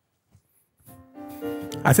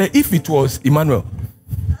 I said, if it was Emmanuel,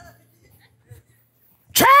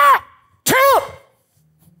 child, turn.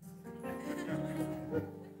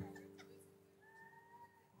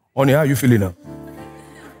 Honey, how are you feeling now?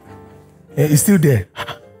 Yeah, he's still there.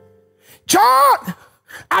 Child,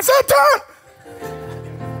 I said turn.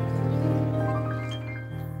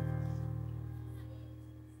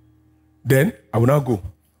 Then I will now go.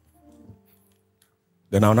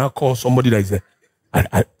 Then I will now call somebody that is there.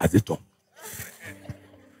 I said, Tom.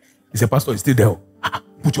 He said, Pastor, it's still there.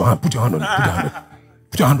 Put your hand on it.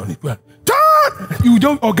 Put your hand on it. Turn! You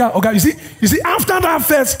don't, okay. You see, after that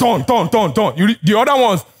first turn. The other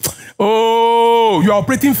ones, oh, you are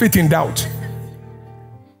operating faith in doubt.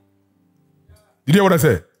 Did you hear what I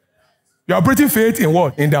said? You are operating faith in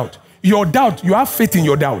what? In doubt. Your doubt, you have faith in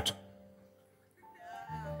your doubt.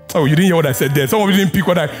 Oh, you didn't hear what I said there. Some of you didn't pick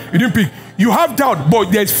you didn't pick. You have doubt,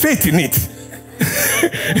 but there's faith in it.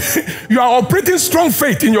 You are operating strong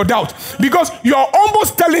faith in your doubt because you are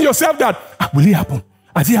almost telling yourself that, will it happen?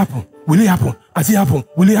 Has it happened? Will it happen? Has it happened?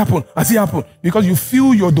 Will it happen? Has it happened? Because you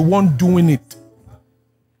feel you're the one doing it.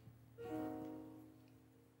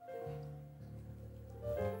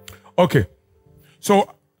 Okay.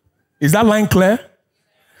 So, is that line clear?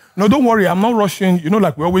 No, don't worry. I'm not rushing. You know,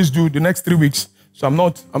 like we always do the next 3 weeks. So I'm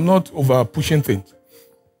not over pushing things.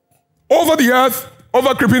 Over the earth,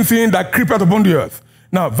 over creeping thing that creepeth upon the earth.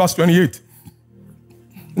 Now, verse 28.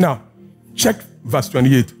 Now, check verse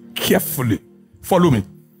 28 carefully. Follow me.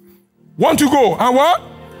 Want to go? And what?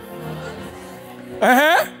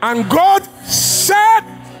 And God said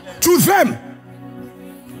to them.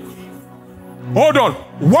 Hold on.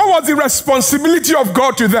 What was the responsibility of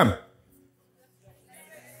God to them?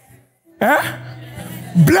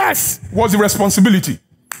 Bless was the responsibility.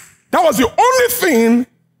 That was the only thing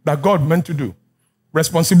that God meant to do.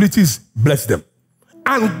 Responsibilities, bless them.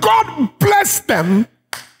 And God blessed them,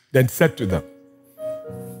 then said to them.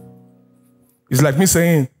 It's like me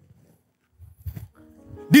saying,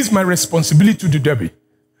 this is my responsibility to Debbie.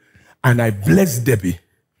 And I blessed Debbie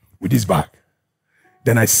with this bag.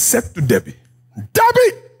 Then I said to Debbie,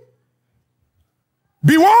 Debbie,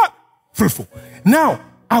 be what? Fruitful. Now,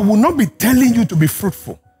 I will not be telling you to be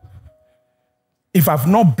fruitful if I've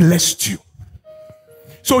not blessed you.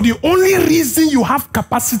 So the only reason you have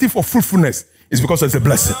capacity for fruitfulness is because it's a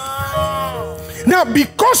blessing. Now,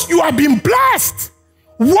 because you have been blessed,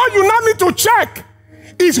 what you now need to check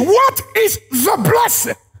is what is the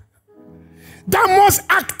blessing that must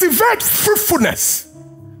activate fruitfulness.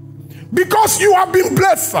 Because you have been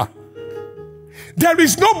blessed, sir. There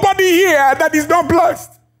is nobody here that is not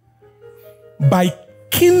blessed. By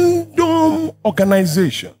kingdom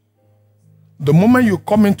organization, the moment you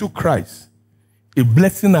come into Christ, a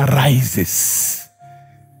blessing arises.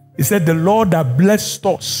 He said, the Lord that blessed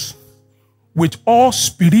us with all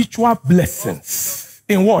spiritual blessings.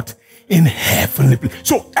 In what? In heavenly places.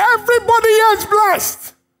 So everybody is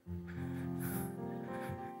blessed.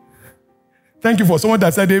 Thank you for someone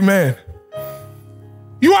that said amen.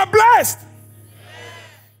 You are blessed.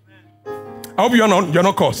 I hope you're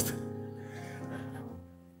not cursed.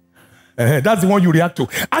 That's the one you react to.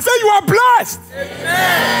 I said you are blessed.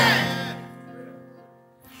 Amen.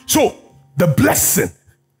 So the blessing,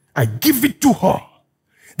 I give it to her.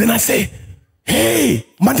 Then I say, hey,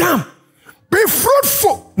 madam, Be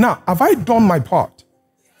fruitful. Now, have I done my part?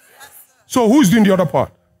 So who's doing the other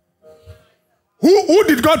part? Who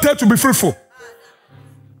did God tell to be fruitful?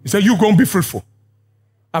 He said, you go and be fruitful.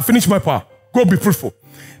 I finished my part. Go be fruitful.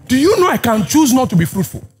 Do you know I can choose not to be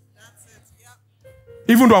fruitful?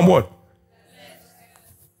 Even though I'm what?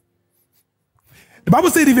 The Bible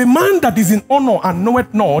said, if a man that is in honor and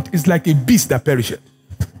knoweth not is like a beast that perisheth.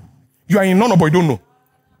 You are in honor, but you don't know.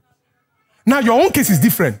 Now, your own case is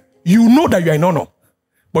different. You know that you are in honor,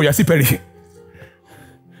 but you are still perishing.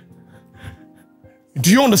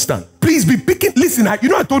 Do you understand? Please be picking. Listen, I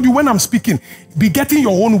told you when I'm speaking, be getting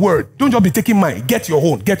your own word. Don't just be taking mine. Get your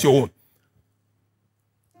own. Get your own.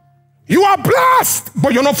 You are blessed,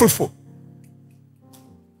 but you're not fruitful.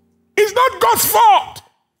 It's not God's fault.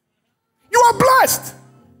 You are blessed.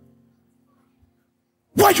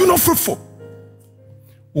 Why are you not fruitful?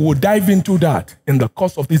 We will dive into that in the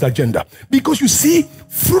course of this agenda. Because you see,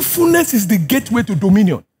 fruitfulness is the gateway to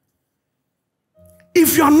dominion.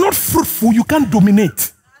 If you are not fruitful, you can't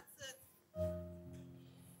dominate.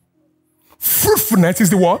 Fruitfulness is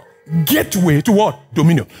the what? Gateway to what?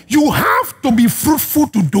 Dominion. You have to be fruitful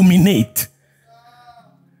to dominate.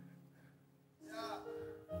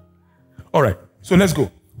 All right, so let's go.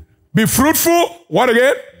 Be fruitful. What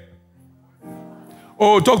again?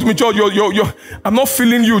 Oh, talk to me, church. I'm not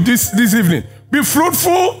feeling you this evening. Be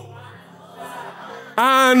fruitful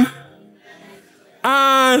and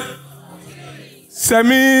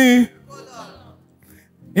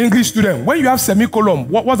English student. When you have semicolon,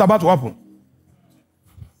 what's about to happen?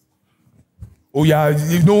 Oh yeah,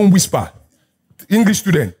 you don't whisper. English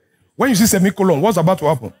student. When you see semicolon, what's about to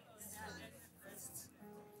happen?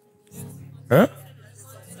 Huh?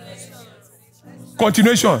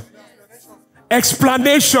 Continuation.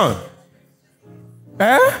 Explanation.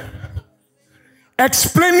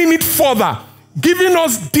 Explaining it further. Giving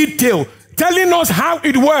us detail. Telling us how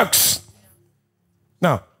it works.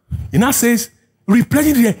 Now, it now says,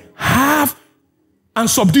 replenish it, have and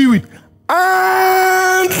subdue it.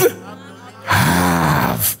 And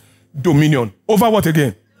have dominion. Over what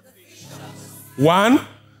again? One.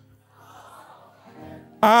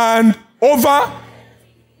 And over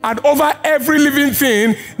every living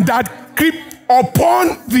thing that creep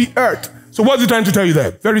upon the earth. So what's he trying to tell you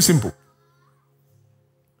there? Very simple.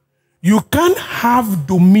 You can't have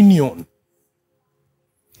dominion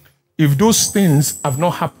if those things have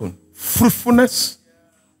not happened. Fruitfulness,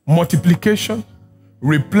 multiplication,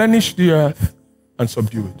 replenish the earth, and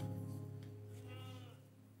subdue it.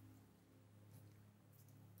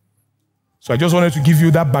 So I just wanted to give you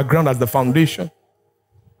that background as the foundation.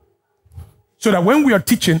 So that when we are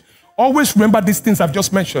teaching, always remember these things I've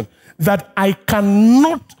just mentioned. That I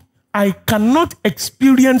cannot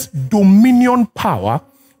experience dominion power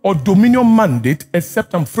or dominion mandate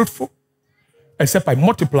except I'm fruitful, except I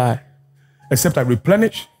multiply, except I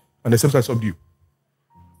replenish, and except I subdue.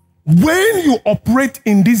 When you operate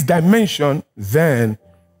in this dimension, then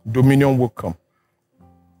dominion will come.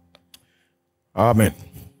 Amen.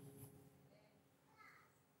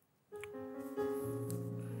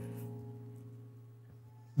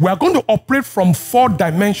 We are going to operate from 4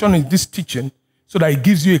 dimensions in this teaching so that it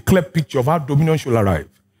gives you a clear picture of how dominion should arrive.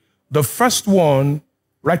 The first one,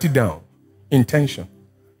 write it down. Intention.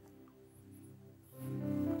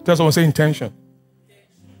 Tell someone, say intention.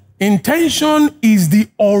 Intention is the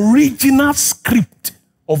original script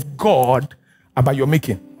of God about your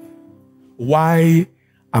making. Why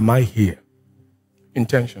am I here?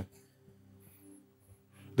 Intention.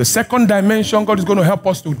 The second dimension God is going to help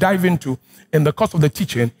us to dive into in the course of the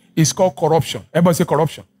teaching is called corruption. Everybody say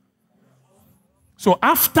corruption. So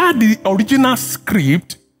after the original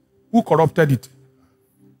script, who corrupted it?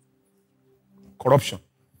 Corruption.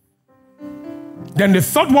 Then the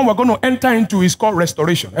third one we're going to enter into is called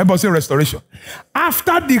restoration. Everybody say restoration.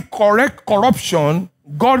 After the correct corruption,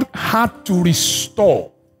 God had to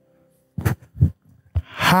restore.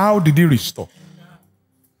 How did he restore?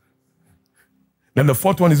 Then the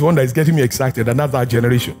fourth one is one that is getting me excited, and that's our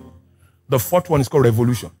generation. The fourth one is called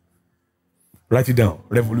revolution. Write it down.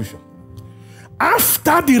 Revolution.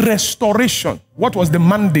 After the restoration, what was the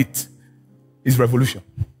mandate? Is revolution.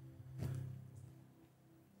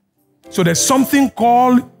 So there's something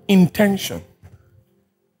called intention.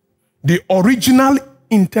 The original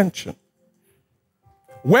intention.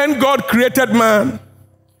 When God created man,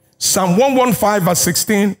 Psalm 115 verse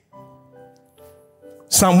 16.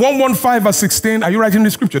 Psalm 115 verse 16. Are you writing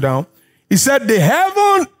the scripture down? He said, the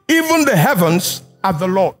heaven, even the heavens, are the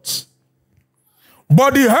Lord's.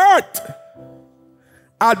 But the earth,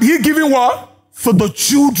 had he given what? For the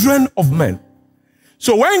children of men.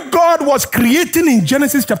 So when God was creating in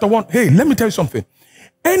Genesis chapter 1, hey, let me tell you something.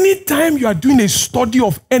 Anytime you are doing a study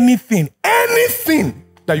of anything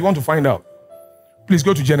that you want to find out, please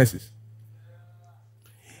go to Genesis.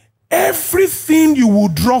 Everything you will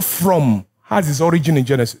draw from has its origin in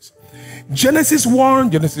Genesis. Genesis 1,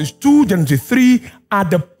 Genesis 2, Genesis 3 are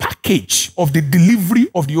the package of the delivery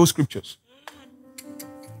of the old scriptures.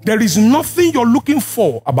 There is nothing you're looking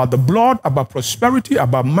for about the blood, about prosperity,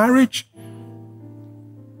 about marriage,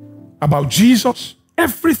 about Jesus.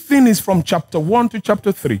 Everything is from chapter 1 to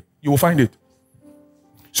chapter 3. You will find it.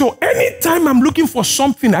 So anytime I'm looking for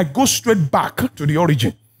something, I go straight back to the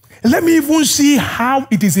origin. Let me even see how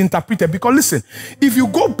it is interpreted. Because listen, if you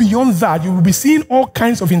go beyond that, you will be seeing all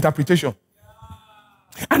kinds of interpretation.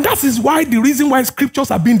 And that is why the reason why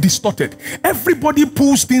scriptures are being distorted. Everybody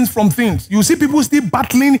pulls things from things. You see people still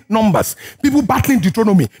battling Numbers, people battling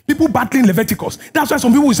Deuteronomy, people battling Leviticus. That's why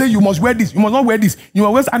some people will say you must wear this, you must not wear this, you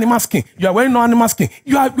must wear animal skin, you are wearing no animal skin.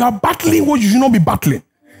 You are battling what you should not be battling.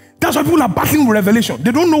 That's why people are battling with Revelation.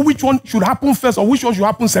 They don't know which one should happen first or which one should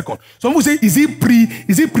happen second. Some people say, is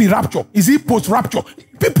it pre-rapture? Is it post-rapture?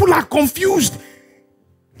 People are confused.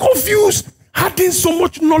 Having so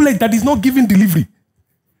much knowledge that is not giving delivery.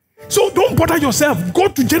 So don't bother yourself. Go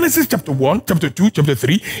to Genesis chapter 1, chapter 2, chapter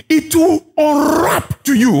 3. It will unwrap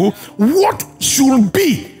to you what should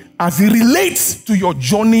be as it relates to your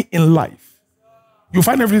journey in life. You'll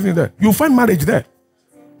find everything there. You'll find marriage there.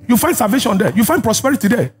 You'll find salvation there. You'll find prosperity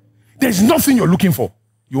there. There's nothing you're looking for.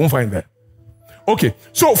 You won't find there. Okay,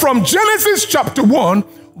 so from Genesis chapter 1,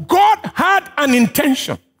 God had an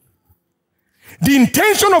intention. The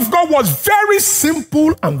intention of God was very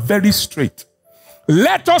simple and very straight.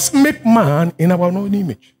 Let us make man in our own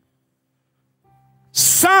image.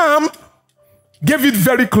 Psalm gave it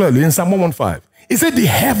very clearly in Psalm 115. He said the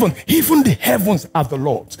heaven, even the heavens are the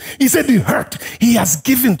Lord's. He said the earth he has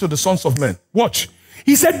given to the sons of men. Watch.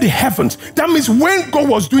 He said the heavens. That means when God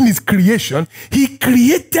was doing his creation, he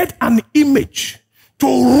created an image to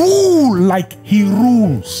rule like he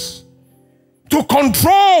rules, to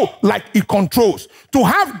control like he controls, to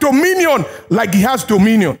have dominion like he has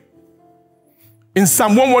dominion. In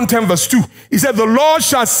Psalm 110 verse 2, he said, the Lord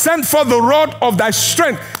shall send forth the rod of thy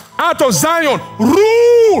strength out of Zion.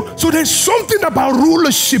 Rule. So there's something about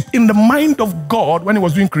rulership in the mind of God when he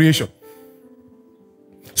was doing creation.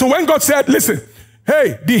 So when God said, listen,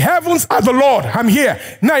 hey, the heavens are the Lord. I'm here.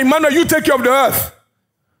 Now, Emmanuel, you take care of the earth.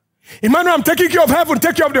 Emmanuel, I'm taking care of heaven.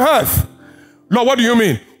 Take care of the earth. Lord, what do you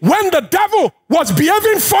mean? When the devil was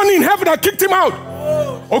behaving funny in heaven, I kicked him out.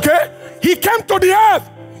 Okay? He came to the earth.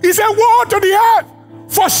 He said, woe to the earth,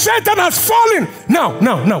 for Satan has fallen.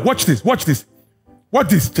 Now, watch this. Watch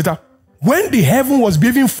this, Cheta. When the heaven was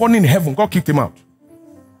behaving funny in heaven, God kicked him out.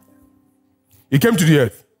 He came to the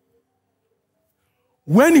earth.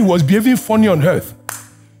 When he was behaving funny on earth,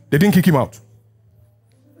 they didn't kick him out.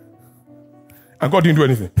 And God didn't do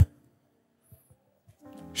anything.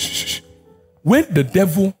 Shh. When the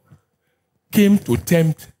devil came to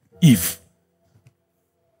tempt Eve,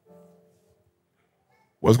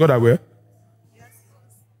 was God aware? Yes.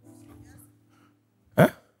 Huh?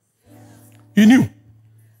 He knew.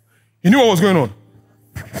 He knew what was going on.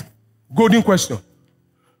 Golden question.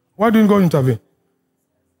 Why didn't God intervene?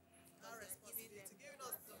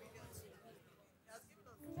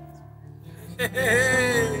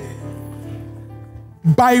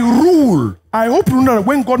 By rule, I hope you know that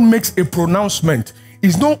when God makes a pronouncement,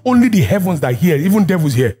 it's not only the heavens that hear, even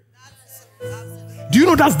devils hear. Do you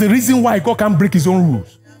know that's the reason why God can't break his own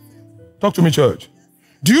rules? Talk to me, church.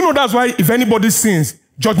 Do you know that's why if anybody sins,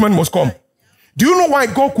 judgment must come? Do you know why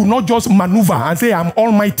God could not just maneuver and say, I'm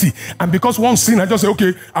almighty, and because one sin, I just say,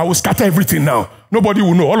 okay, I will scatter everything now. Nobody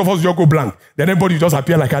will know. All of us just go blank. Then everybody just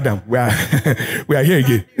appear like Adam. We are here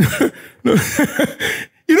again. No.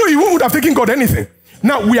 You know, he would have taken God anything.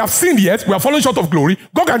 Now, we have sinned yet. We are fallen short of glory.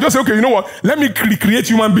 God can just say, okay, you know what? Let me create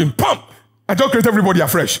human being. Pam! And just create everybody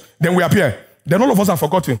afresh. Then we appear. Then all of us have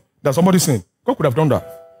forgotten that somebody sinned. God could have done that.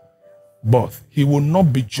 But he will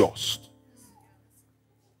not be just.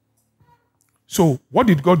 So what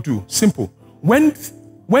did God do? Simple. When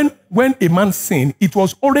a man sinned, it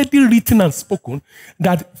was already written and spoken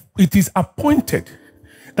that it is appointed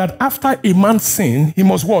that after a man sinned, he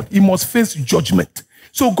must what? He must face judgment.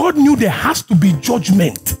 So God knew there has to be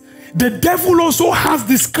judgment. The devil also has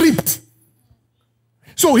the script.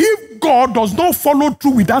 So if God does not follow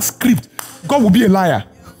through with that script, God will be a liar.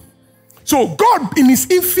 So God, in his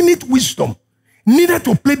infinite wisdom, needed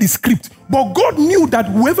to play the script. But God knew that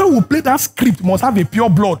whoever will play that script must have a pure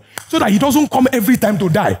blood so that he doesn't come every time to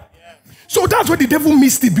die. So that's where the devil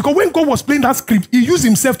missed it. Because when God was playing that script, he used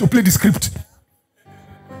himself to play the script.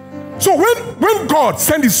 So when God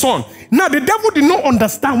sent his son, now the devil did not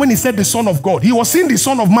understand when he said the Son of God. He was saying the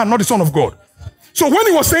Son of Man, not the Son of God. So when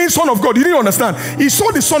he was saying Son of God, he didn't understand. He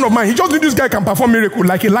saw the Son of Man. He just knew this guy can perform miracle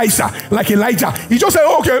like Elisha, like Elijah. He just said,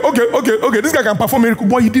 okay, this guy can perform miracle.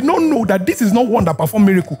 But he did not know that this is not one that perform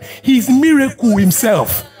miracle. He is miracle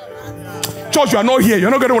himself. Church, you are not here.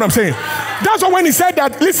 You're not getting what I'm saying. That's why when he said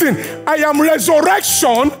that, listen, I am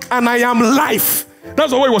resurrection and I am life.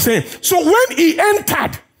 That's what he was saying. So when he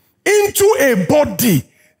entered into a body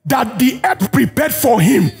that the earth prepared for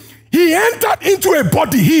him, he entered into a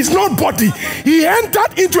body. He is not body. He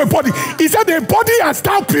entered into a body. He said, the body has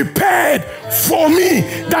now prepared for me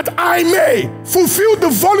that I may fulfill the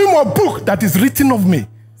volume of book that is written of me.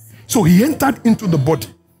 So he entered into the body.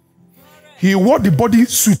 He wore the body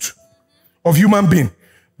suit of human being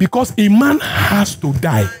because a man has to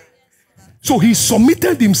die. So he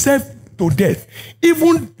submitted himself to death,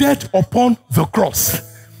 even death upon the cross.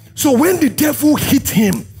 So when the devil hit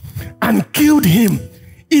him and killed him,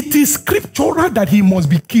 it is scriptural that he must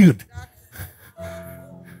be killed.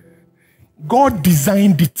 God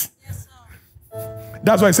designed it.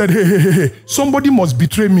 That's why I said, hey, somebody must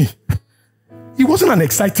betray me. It wasn't an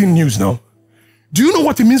exciting news now. Do you know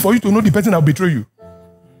what it means for you to know the person that will betray you?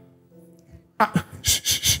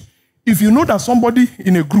 If you know that somebody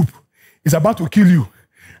in a group is about to kill you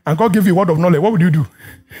and God gave you a word of knowledge, what would you do?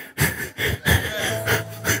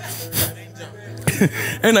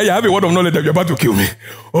 And I have a word of knowledge that you're about to kill me.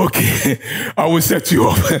 Okay, I will set you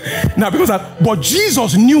up. Now, but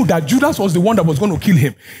Jesus knew that Judas was the one that was going to kill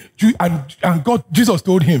him. And Jesus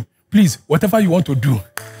told him, please, whatever you want to do,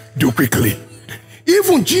 do quickly.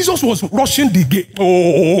 Even Jesus was rushing the gate.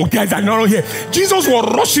 Oh, guys, I know here. Jesus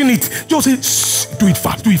was rushing it. Just say, shh, do it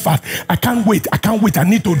fast, do it fast. I can't wait. I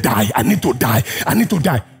need to die.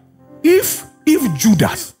 If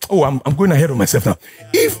Judas, I'm going ahead of myself now.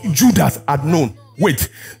 If Judas had known,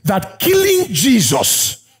 that killing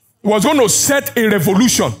Jesus was going to set a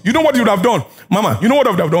revolution, you know what he would have done? Mama, you know what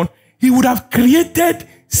he would have done? He would have created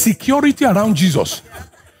security around Jesus.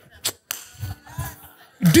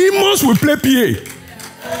 Demons will play PA.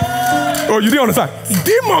 Oh, you didn't understand?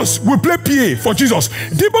 Demons will play PA for Jesus.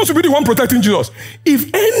 Demons will be the one protecting Jesus.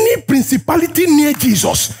 If any principality near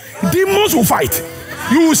Jesus, demons will fight.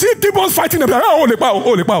 You will see demons fighting. Don't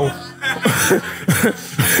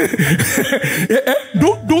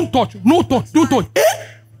touch. No touch. Don't touch.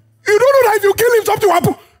 You don't know that if you kill him, something will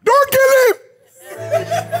happen. Don't kill him.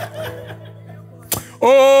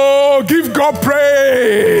 Oh, give God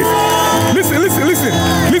praise.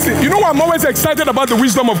 Listen. You know why I'm always excited about the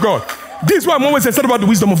wisdom of God? This is why I'm always excited about the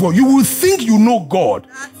wisdom of God. You will think you know God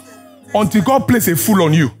until God plays a fool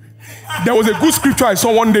on you. There was a good scripture I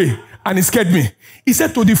saw one day and it scared me. He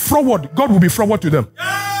said to the froward, God will be froward to them.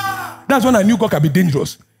 That's when I knew God can be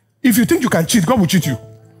dangerous. If you think you can cheat, God will cheat you.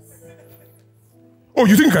 Oh,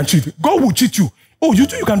 you think you can cheat? God will cheat you. Oh, you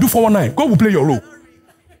think you can do 419? God will play your role.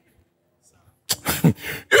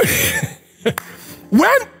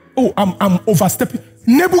 I'm overstepping.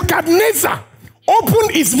 Nebuchadnezzar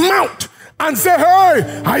opened his mouth and said,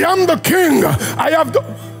 hey, I am the king. I have the...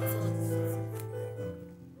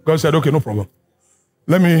 God said, okay, no problem.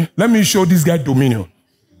 Let me show this guy dominion.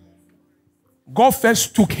 God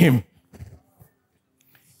first took him,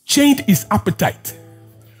 changed his appetite.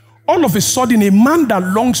 All of a sudden, a man that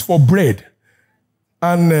longs for bread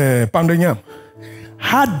and pounded yam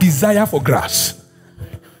had desire for grass.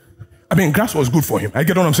 I mean, grass was good for him. I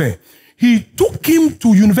get what I'm saying. He took him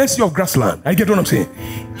to University of Grassland. I get what I'm saying.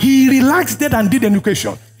 He relaxed there and did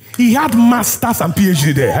education. He had masters and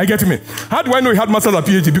PhD there. I get me. How do I know he had masters and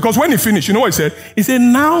PhD? Because when he finished, you know what he said? He said,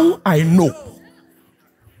 now I know.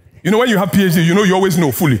 You know, when you have PhD, you know you always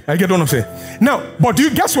know fully. I get what I'm saying. Now, but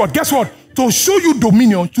guess what? To show you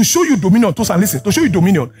dominion, to show you dominion,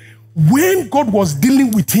 when God was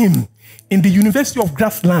dealing with him in the University of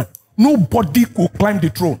Grassland, nobody could climb the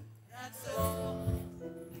throne.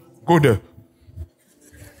 Go there.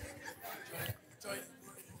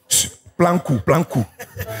 Planku.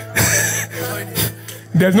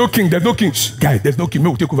 There's no king. Shh, guy, there's no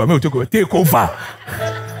king. Take over.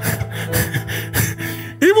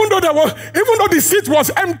 Even though the seat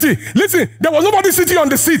was empty, listen, there was nobody sitting on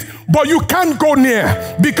the seat, but you can't go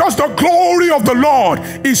near because the glory of the Lord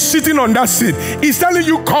is sitting on that seat. He's telling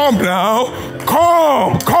you, come now.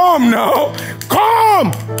 Come now.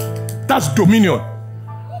 Come. That's dominion.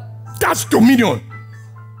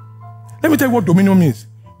 Let me tell you what dominion means.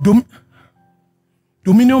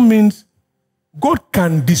 Dominion means God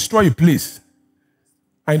can destroy a place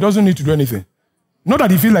and he doesn't need to do anything. Not that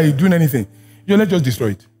he feels like he's doing anything. Let's just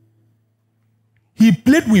destroy it. He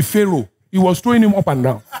played with Pharaoh. He was throwing him up and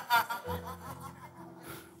down.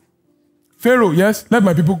 Pharaoh, yes, let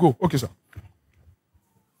my people go. Okay, sir.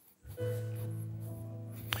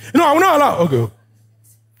 No, I will not allow. Okay.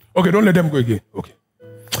 Okay, don't let them go again. Okay.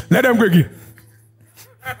 Let them go again.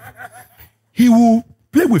 He will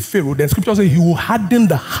play with Pharaoh. Then scripture says he will harden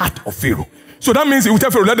the heart of Pharaoh. So that means he will tell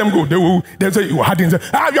Pharaoh, let them go. They'll say, you will harden. You're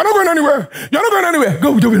not going anywhere. You're not going anywhere.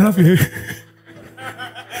 Go, don't be laughing.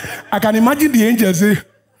 I can imagine the angels say,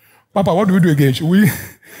 Papa, what do we do again? Should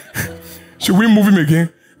we move him again?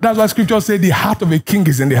 That's why scripture says the heart of a king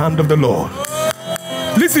is in the hand of the Lord.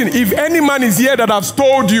 Listen, if any man is here that has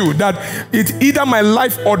told you that it's either my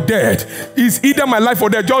life or death, it's either my life or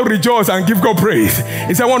death, just rejoice and give God praise.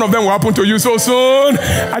 He said one of them will happen to you so soon.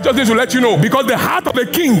 I just need to let you know, because the heart of a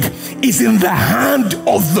king is in the hand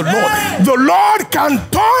of the Lord. The Lord can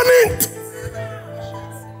turn it.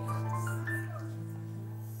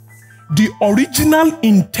 The original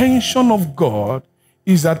intention of God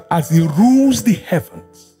is that as he rules the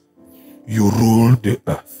heavens, you rule the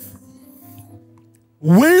earth.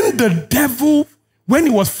 When the devil, when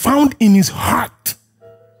he was found in his heart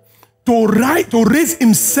to raise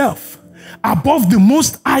himself above the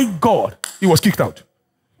Most High God, he was kicked out.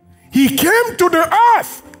 He came to the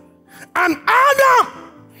earth, and Adam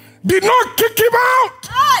did not kick him out.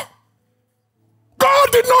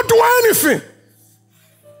 God did not do anything.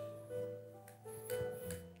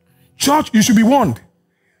 Church, you should be warned.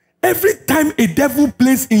 Every time a devil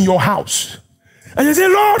plays in your house, and you say,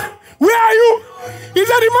 Lord, where are you? He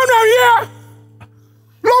said, Emmanuel, here.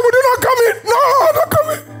 Lord, would you not come in? No, not come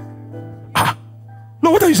in.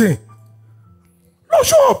 Lord, what are you saying? Lord,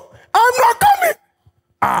 show up. I'm not coming.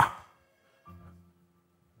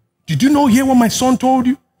 Did you not hear what my son told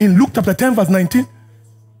you in Luke chapter 10, verse 19?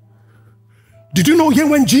 Did you not hear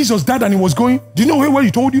when Jesus died and he was going? Did you not hear what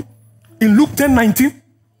he told you? In Luke 10, 19?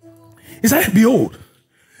 He said, behold,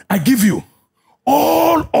 I give you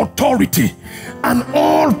all authority and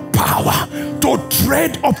all power to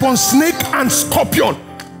tread upon snake and scorpion.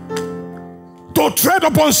 To tread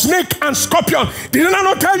upon snake and scorpion. Did I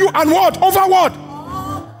not tell you? And what? Over what?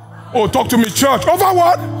 Oh, talk to me, church. Over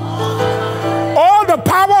what? All the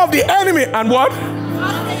power of the enemy and what?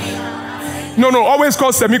 No, always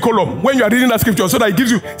call semicolon when you are reading that scripture, so that it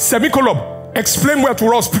gives you semicolon. Explain where to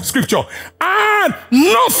us scripture. And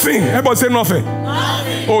nothing. Everybody say nothing.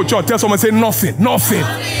 Oh, church, tell someone, say nothing.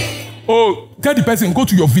 Oh, tell the person, go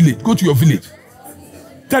to your village. Go to your village.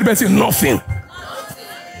 Tell the person, nothing.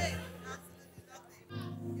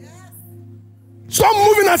 Stop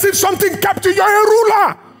moving as if something kept you. You're a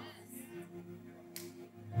ruler.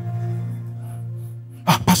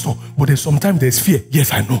 Pastor, but sometimes there's fear.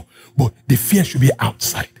 Yes, I know. But the fear should be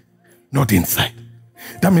outside, not inside.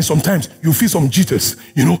 That means sometimes you feel some jitters.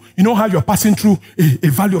 You know how you're passing through a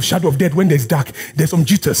valley of shadow of death when there's dark. There's some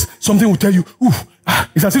jitters. Something will tell you,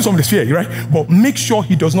 it's as if somebody's fear, right? But make sure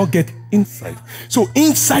he does not get inside. So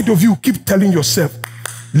inside of you, keep telling yourself,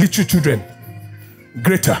 little children,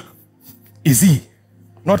 greater is he,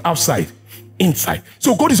 not outside, inside.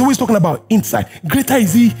 So God is always talking about inside. Greater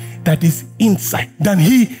is he that is inside than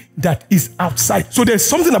he that is outside. So there's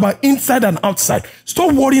something about inside and outside.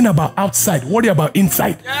 Stop worrying about outside. Worry about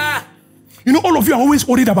inside. Yeah. All of you are always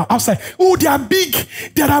worried about outside. Oh, they are big.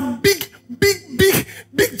 There are big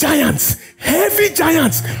giants. Heavy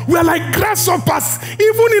giants. We are like grasshoppers.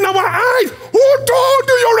 Even in our eyes. Who told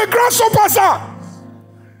you you're a grasshopper, sir?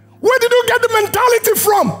 Where did you get the mentality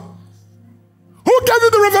from? Who gave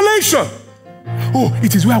you the revelation? Oh,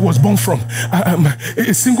 it is where I was born from.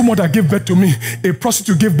 A single mother gave birth to me. A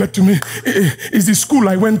prostitute gave birth to me. It's the school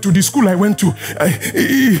I went to.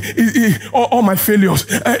 All my failures.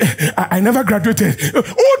 I never graduated. Who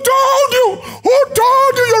told you? Who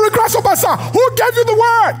told you you're a grasshopper, sir? Who gave you the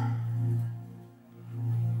word?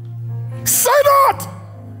 Say that.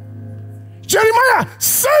 Jeremiah,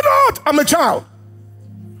 say that. I'm a child.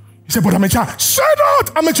 He said, but I'm a child. Say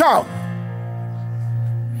that. I'm a child.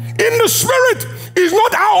 In the spirit is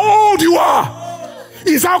not how old you are.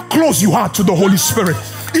 It's how close you are to the Holy Spirit.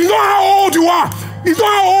 It's not how old you are. It's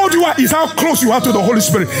not how old you are. It's how close you are to the Holy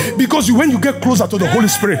Spirit. Because when you get closer to the Holy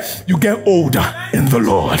Spirit, you get older in the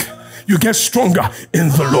Lord. You get stronger in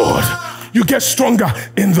the Lord. You get stronger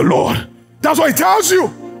in the Lord. That's what it tells you.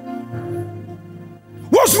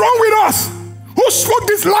 What's wrong with us? Who spoke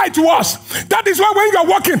this lie to us? That is why when you are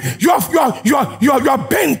walking, you are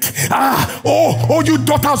bent. You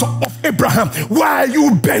daughters of Abraham, why are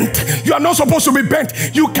you bent? You are not supposed to be bent.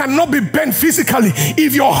 You cannot be bent physically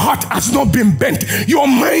if your heart has not been bent. Your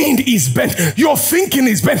mind is bent. Your thinking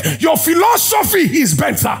is bent. Your philosophy is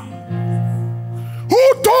bent, sir.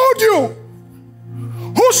 Who told you?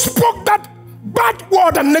 Who spoke that bad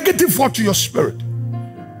word and negative word to your spirit?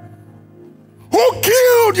 Who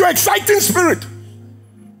killed your exciting spirit?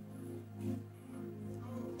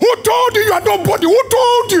 Who told you you are nobody? Who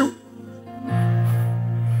told you?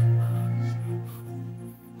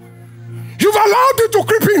 You've allowed it to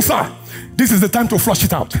creep inside. This is the time to flush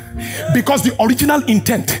it out. Because the original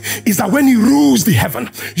intent is that when he rules the heaven,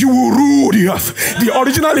 you will rule the earth. The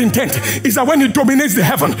original intent is that when he dominates the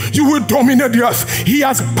heaven, you will dominate the earth. He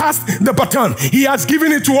has passed the baton. He has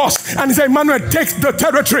given it to us. And he said, Emmanuel, take the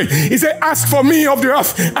territory. He said, ask for me of the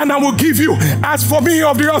earth, and I will give you. Ask for me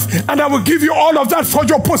of the earth, and I will give you all of that for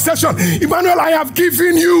your possession. Emmanuel, I have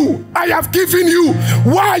given you. I have given you.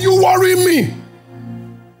 Why are you worrying me?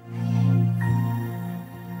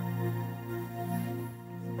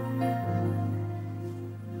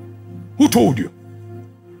 Who told you?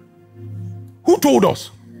 Who told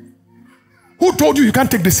us? Who told you you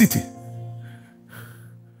can't take the city?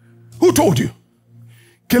 Who told you?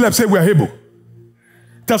 Caleb said we are able.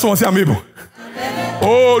 Tell someone, say I'm able.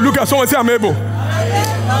 Oh, look at someone, say I'm able.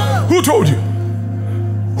 Who told you?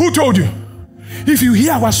 Who told you? If you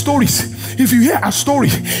hear our stories, if you hear our story,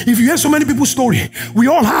 if you hear so many people's story, we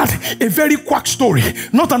all had a very quack story,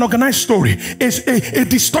 not an organized story, a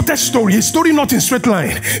distorted story, a story not in straight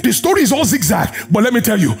line. The story is all zigzag. But let me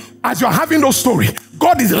tell you, as you're having those story,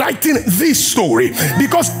 God is writing this story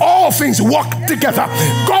because all things work together.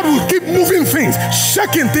 God will keep moving things,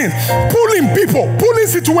 shaking things, pulling people, pulling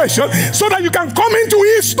situations so that you can come into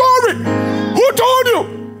his story. Who told you?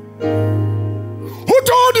 Who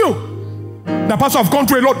told you? The pastor have gone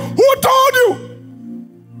through a lot. Who told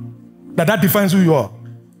you that defines who you are?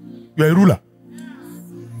 You're a ruler.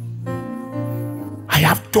 I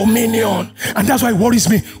have dominion. And that's why it worries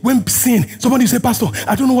me when sin. Somebody say, Pastor,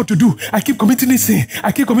 I don't know what to do. I keep committing this sin.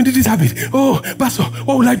 I keep committing this habit. Oh, Pastor,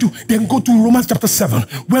 what will I do? Then go to Romans chapter 7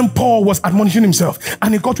 when Paul was admonishing himself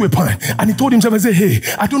and he got to a point and he told himself and said, hey,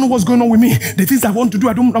 I don't know what's going on with me. The things I want to do,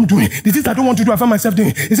 I'm doing. The things I don't want to do, I find myself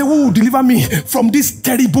doing. He said, who will deliver me from this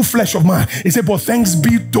terrible flesh of mine? He said, but thanks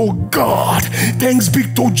be to God. Thanks be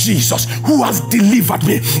to Jesus who has delivered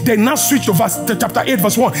me. Then now switch to chapter 8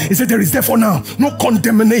 verse 1. He said, there is therefore now no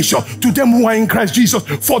condemnation to them who are in Christ Jesus,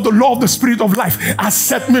 for the law of the Spirit of life has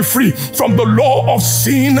set me free from the law of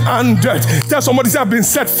sin and death. Tell somebody, say, I've been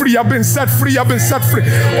set free, I've been set free, I've been set free.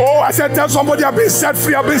 Oh, I said, tell somebody, I've been set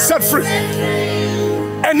free, I've been set free.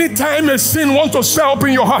 Anytime a sin wants to swell up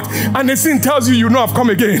in your heart and the sin tells you, you know I've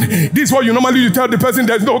come again, this is what you normally tell the person,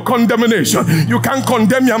 there's no condemnation. You can't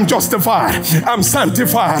condemn me, I'm justified, I'm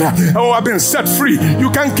sanctified. Oh, I've been set free.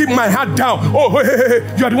 You can't keep my heart down. Oh,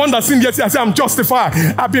 hey, you are the one that sinned yesterday. I say, I'm justified,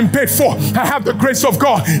 I've been paid for, I have the grace of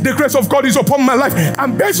God. The grace of God is upon my life,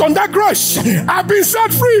 and based on that grace, I've been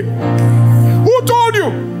set free. Who told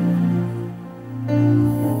you?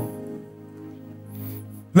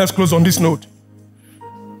 Let's close on this note.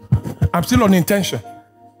 I'm still on intention.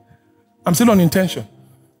 I'm still on intention.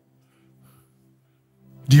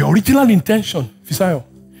 The original intention, Fisayo,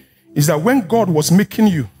 is that when God was making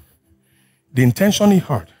you, the intention he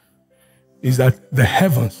had is that the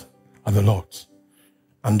heavens are the Lord's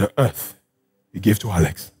and the earth he gave to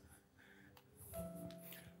Alex.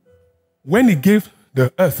 When he gave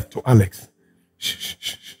the earth to Alex,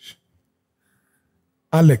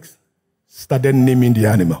 Alex started naming the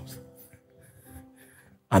animals.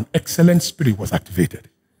 An excellent spirit was activated.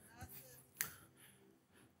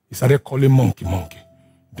 He started calling monkey, monkey,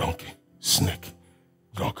 donkey, snake,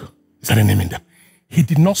 dog. He started naming them. He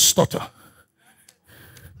did not stutter.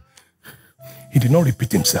 He did not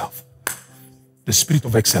repeat himself. The spirit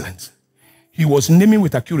of excellence. He was naming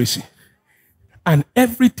with accuracy. And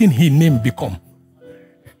everything he named become.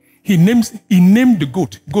 He named the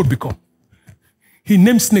goat, goat become. He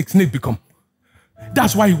named snake, snake become.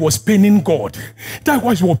 That's why he was paining God. That's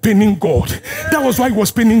why he was paining God. That was why he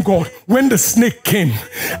was paining God when the snake came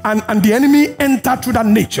and the enemy entered through that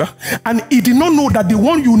nature, and he did not know that the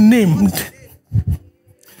one you named,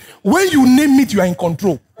 when you name it, you are in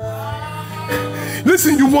control.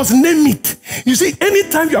 Listen, you must name it. You see,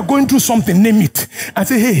 anytime you are going through something, name it and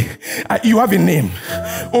say, hey, you have a name.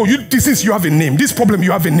 Oh, you have a name. This problem,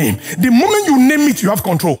 you have a name. The moment you name it, you have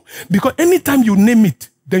control. Because anytime you name it,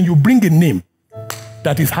 then you bring a name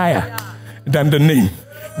that is higher than the name.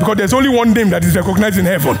 Because there's only one name that is recognized in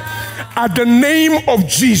heaven. At the name of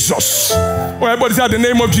Jesus. Oh, everybody say at the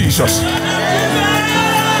name of Jesus.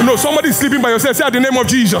 No, somebody's sleeping by yourself. Say at the name of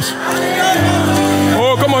Jesus.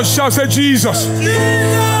 Oh, come on, shout, say Jesus.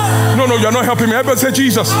 No, you're not helping me. Everybody say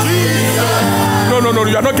Jesus. No,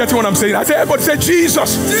 you're not getting what I'm saying. I say, everybody say Jesus.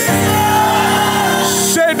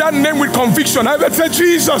 Say that name with conviction. Everybody say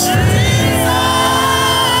Jesus.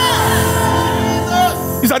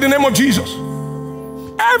 It's at the name of Jesus.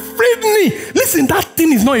 every knee. Listen, that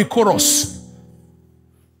thing is not a chorus.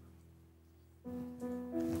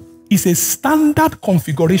 It's a standard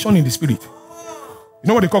configuration in the spirit. You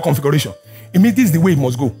know what they call configuration? It means this is the way it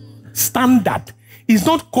must go. Standard. It's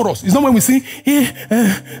not chorus. It's not when we sing,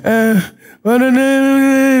 what the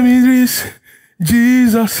name is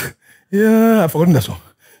Jesus. Yeah, I've forgotten that song.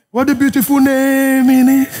 What a beautiful name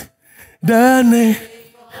it is. The name.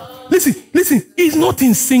 Listen, it's not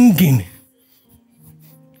in singing.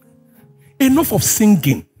 Enough of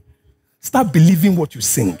singing. Start believing what you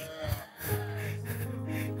sing.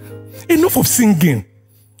 Enough of singing.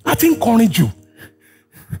 I encourage you.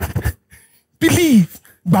 Believe.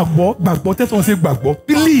 Bagbo. Tell someone say bagbo.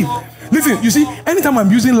 Believe. Listen, you see, anytime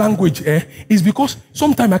I'm using language, it's because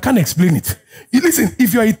sometimes I can't explain it. Listen,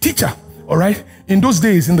 if you're a teacher, all right, in those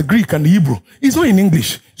days, in the Greek and the Hebrew, it's not in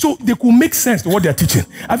English. So they could make sense to what they're teaching.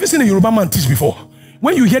 Have you seen a Yoruba man teach before?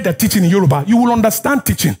 When you hear that teaching in Yoruba, you will understand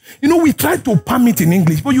teaching. You know, we try to palm it in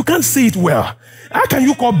English, but you can't say it well. How can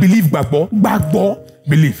you call believe bagbo? Bagbo,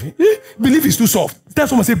 believe. Believe is too soft. Tell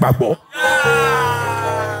someone say bagbo.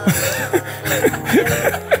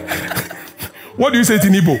 What do you say it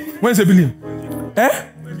in Igbo? When you say believe?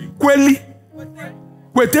 Kweli.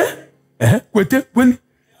 Kwete? Kwete? Kweli.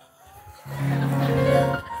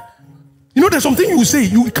 You know, there's something you say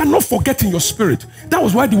you cannot forget in your spirit. That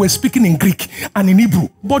was why they were speaking in Greek and in Hebrew.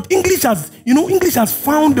 But English has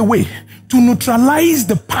found a way to neutralize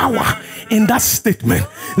the power in that statement.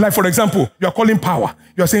 Like, for example, you're calling power.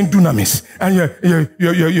 You're saying dunamis. And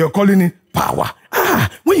you're calling it power.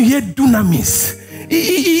 When you hear dunamis,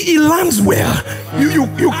 it lands well.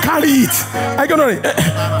 You carry it. I got it.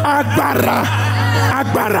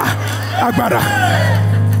 Agbara.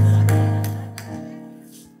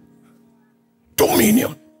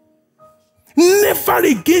 Dominion. Never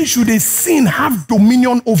again should a sin have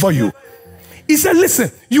dominion over you. He said, listen,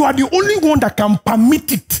 you are the only one that can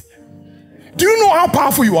permit it. Do you know how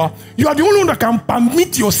powerful you are? You are the only one that can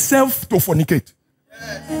permit yourself to fornicate.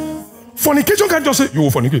 Fornication can't just say, you will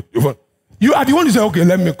fornicate. You are the one who say, okay,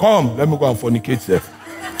 let me go and fornicate self.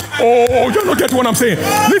 Oh, you don't get what I'm saying.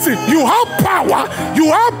 Listen, you have power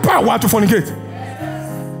to fornicate.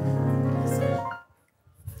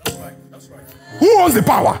 Who owns the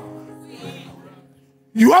power?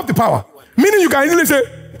 You have the power. Meaning you can easily say,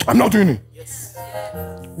 I'm not doing it. Yes.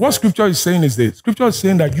 What scripture is saying is this. Scripture is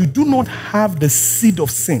saying that you do not have the seed of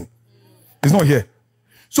sin. It's not here.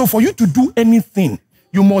 So for you to do anything,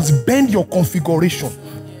 you must bend your configuration.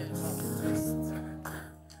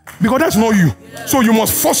 Because that's not you. So you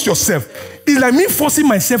must force yourself. It's like me forcing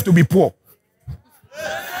myself to be poor.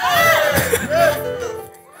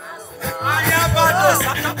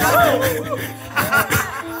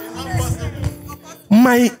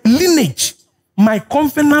 My lineage, my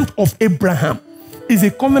covenant of Abraham is a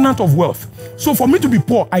covenant of wealth. So for me to be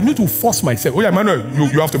poor, I need to force myself. Oh yeah, Emmanuel,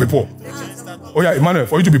 you have to be poor. Oh yeah, Emmanuel,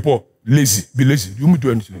 for you to be poor, be lazy. You won't do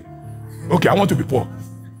anything. Okay, I want to be poor.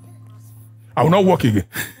 I will not work again.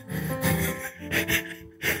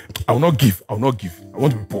 I will not give. I want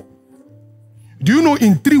to be poor. Do you know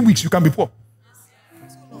in 3 weeks you can be poor?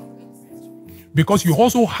 Because you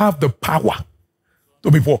also have the power to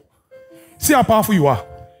be poor. See how powerful you are.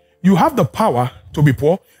 You have the power to be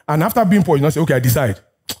poor, and after being poor, you not say, okay, I decide.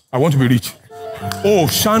 I want to be rich. Oh,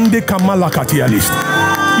 Shande Kamala Katialist.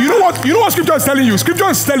 You know what scripture is telling you? Scripture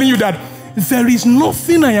is telling you that there is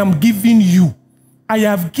nothing I am giving you. I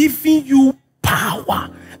have given you power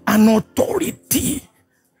and authority.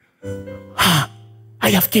 I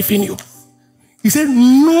have given you. He said,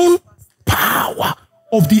 no power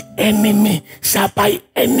of the enemy shall by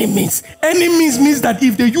enemies. Enemies means that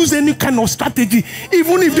if they use any kind of strategy,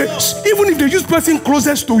 even if they use person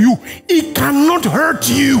closest to you, it cannot hurt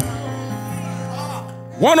you.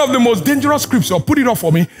 One of the most dangerous scriptures, put it up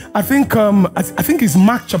for me. I think it's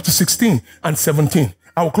Mark chapter 16 and 17.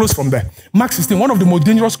 I will close from there. Mark 16, one of the most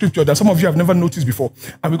dangerous scriptures that some of you have never noticed before.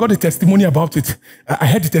 And we got a testimony about it. I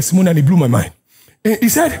heard the testimony and it blew my mind. He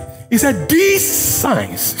said, these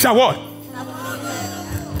signs shall what?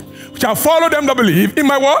 Shall follow them that believe in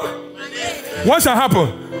my what? What shall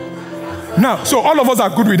happen? Now, so all of us are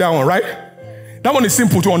good with that one, right? That one is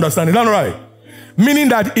simple to understand. Is that right? Meaning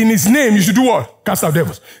that in his name, you should do what? Cast out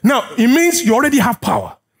devils. Now, it means you already have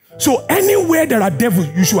power. So anywhere there are devils,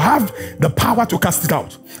 you should have the power to cast it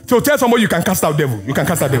out. So tell somebody you can cast out devil. You can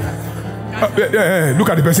cast out devil. Look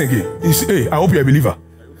at the person again. Hey, I hope you're a believer.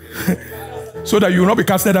 So that you will not be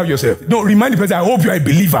casted out yourself. No, remind the person, I hope you're a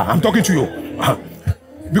believer. I'm talking to you.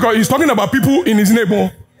 Because he's talking about people in his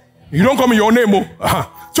name. You don't come in your name.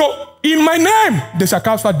 So, in my name, they shall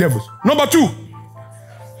cast out devils. Number 2.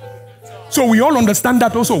 So we all understand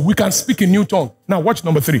that also. We can speak in new tongue. Now watch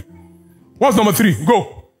number 3. What's number 3?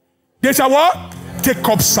 Go. They shall what? Take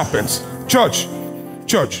up serpents. Church.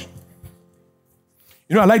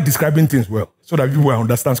 You know, I like describing things well so that you will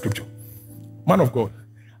understand scripture. Man of God,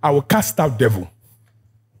 I will cast out devil.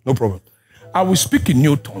 No problem. I will speak in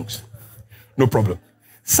new tongues. No problem.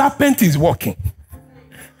 Serpent is walking.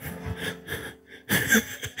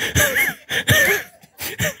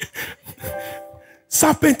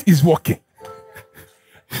 Serpent is walking.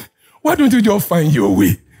 Why don't you just find your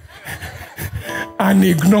way and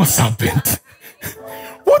ignore serpent?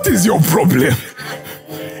 What is your problem?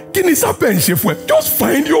 Kini serpent, just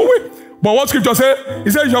find your way. But what scripture says?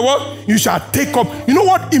 It says, what? You shall take up. You know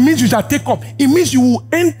what it means you shall take up? It means you will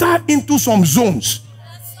enter into some zones.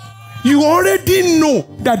 You already know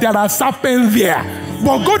that there are serpents there.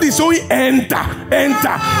 But God is saying, enter.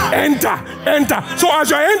 So as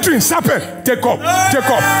you are entering, serpent, take up.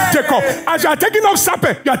 As you are taking up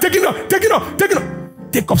serpent, you are taking up.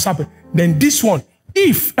 Take up serpent. Then this one,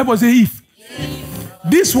 if. Everybody say if.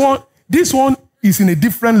 This one is in a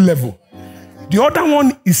different level. The other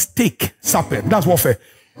one is take, serpent. That's warfare.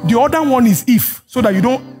 The other one is if, so that you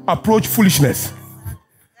don't approach foolishness.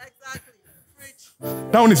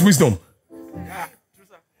 That one is wisdom.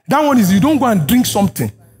 That one is you don't go and drink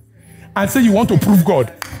something and say you want to prove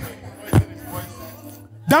God.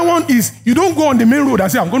 That one is you don't go on the main road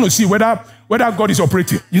and say, I'm going to see whether God is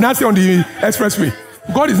operating. You now say on the expressway,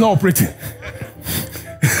 God is not operating.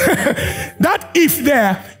 That if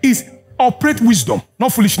there is operate wisdom,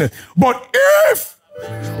 not foolishness. But if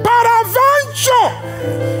peradventure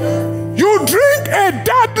you drink a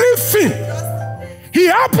deadly thing, he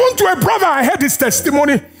happened to a brother, I heard his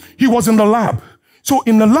testimony. He was in the lab. So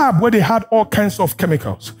in the lab where they had all kinds of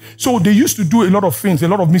chemicals. So they used to do a lot of things, a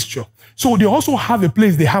lot of mixture. So they also have a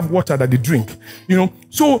place, they have water that they drink. You know.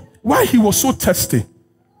 So while he was so thirsty,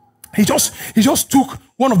 he just took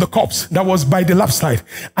one of the cups that was by the lab side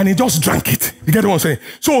and he just drank it. You get what I'm saying?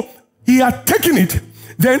 So he had taken it.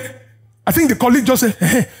 Then I think the colleague just said,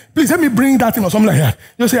 hey, please let me bring that in or something like that.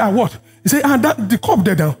 You say, what? He said, that the cup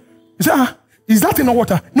there down. He said, is that in the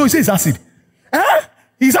water? No, he says it's acid.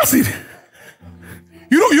 It's acid.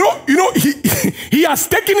 You know, he has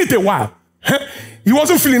taken it a while. He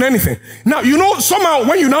wasn't feeling anything. Now, somehow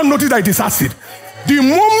when you now notice that it is acid, the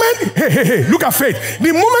moment, hey, look at faith.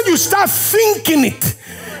 The moment you start thinking it,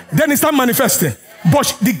 then it starts manifesting.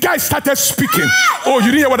 But the guy started speaking. Oh,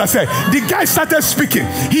 you didn't hear what I said? The guy started speaking.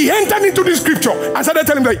 He entered into the scripture and started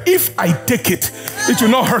telling him that if I take it, it will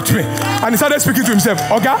not hurt me. And he started speaking to himself.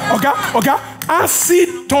 Oga,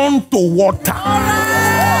 acid turned to water.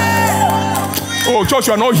 Oh, church,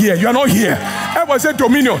 you are not here. Everybody say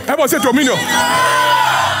dominion.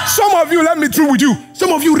 Some of you, let me through with you.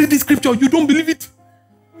 Some of you read the scripture, you don't believe it.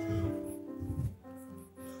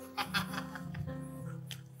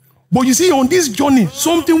 But you see, on this journey,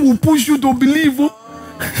 something will push you to believe.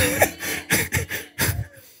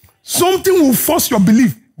 Something will force your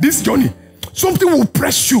belief. This journey, something will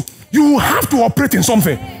press you. You will have to operate in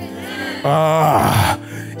something.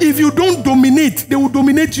 If you don't dominate, they will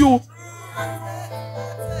dominate you.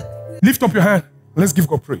 Lift up your hand. Let's give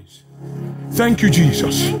God praise. Thank you,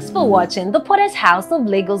 Jesus. Thanks for watching the Potter's House of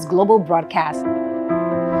Lagos Global Broadcast.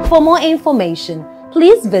 For more information,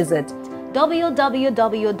 please visit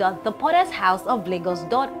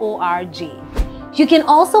www.thepottershouseoflagos.org. You can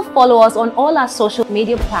also follow us on all our social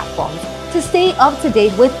media platforms to stay up to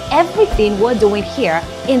date with everything we're doing here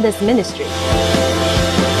in this ministry.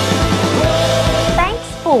 Thanks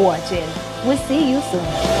for watching. We'll see you soon.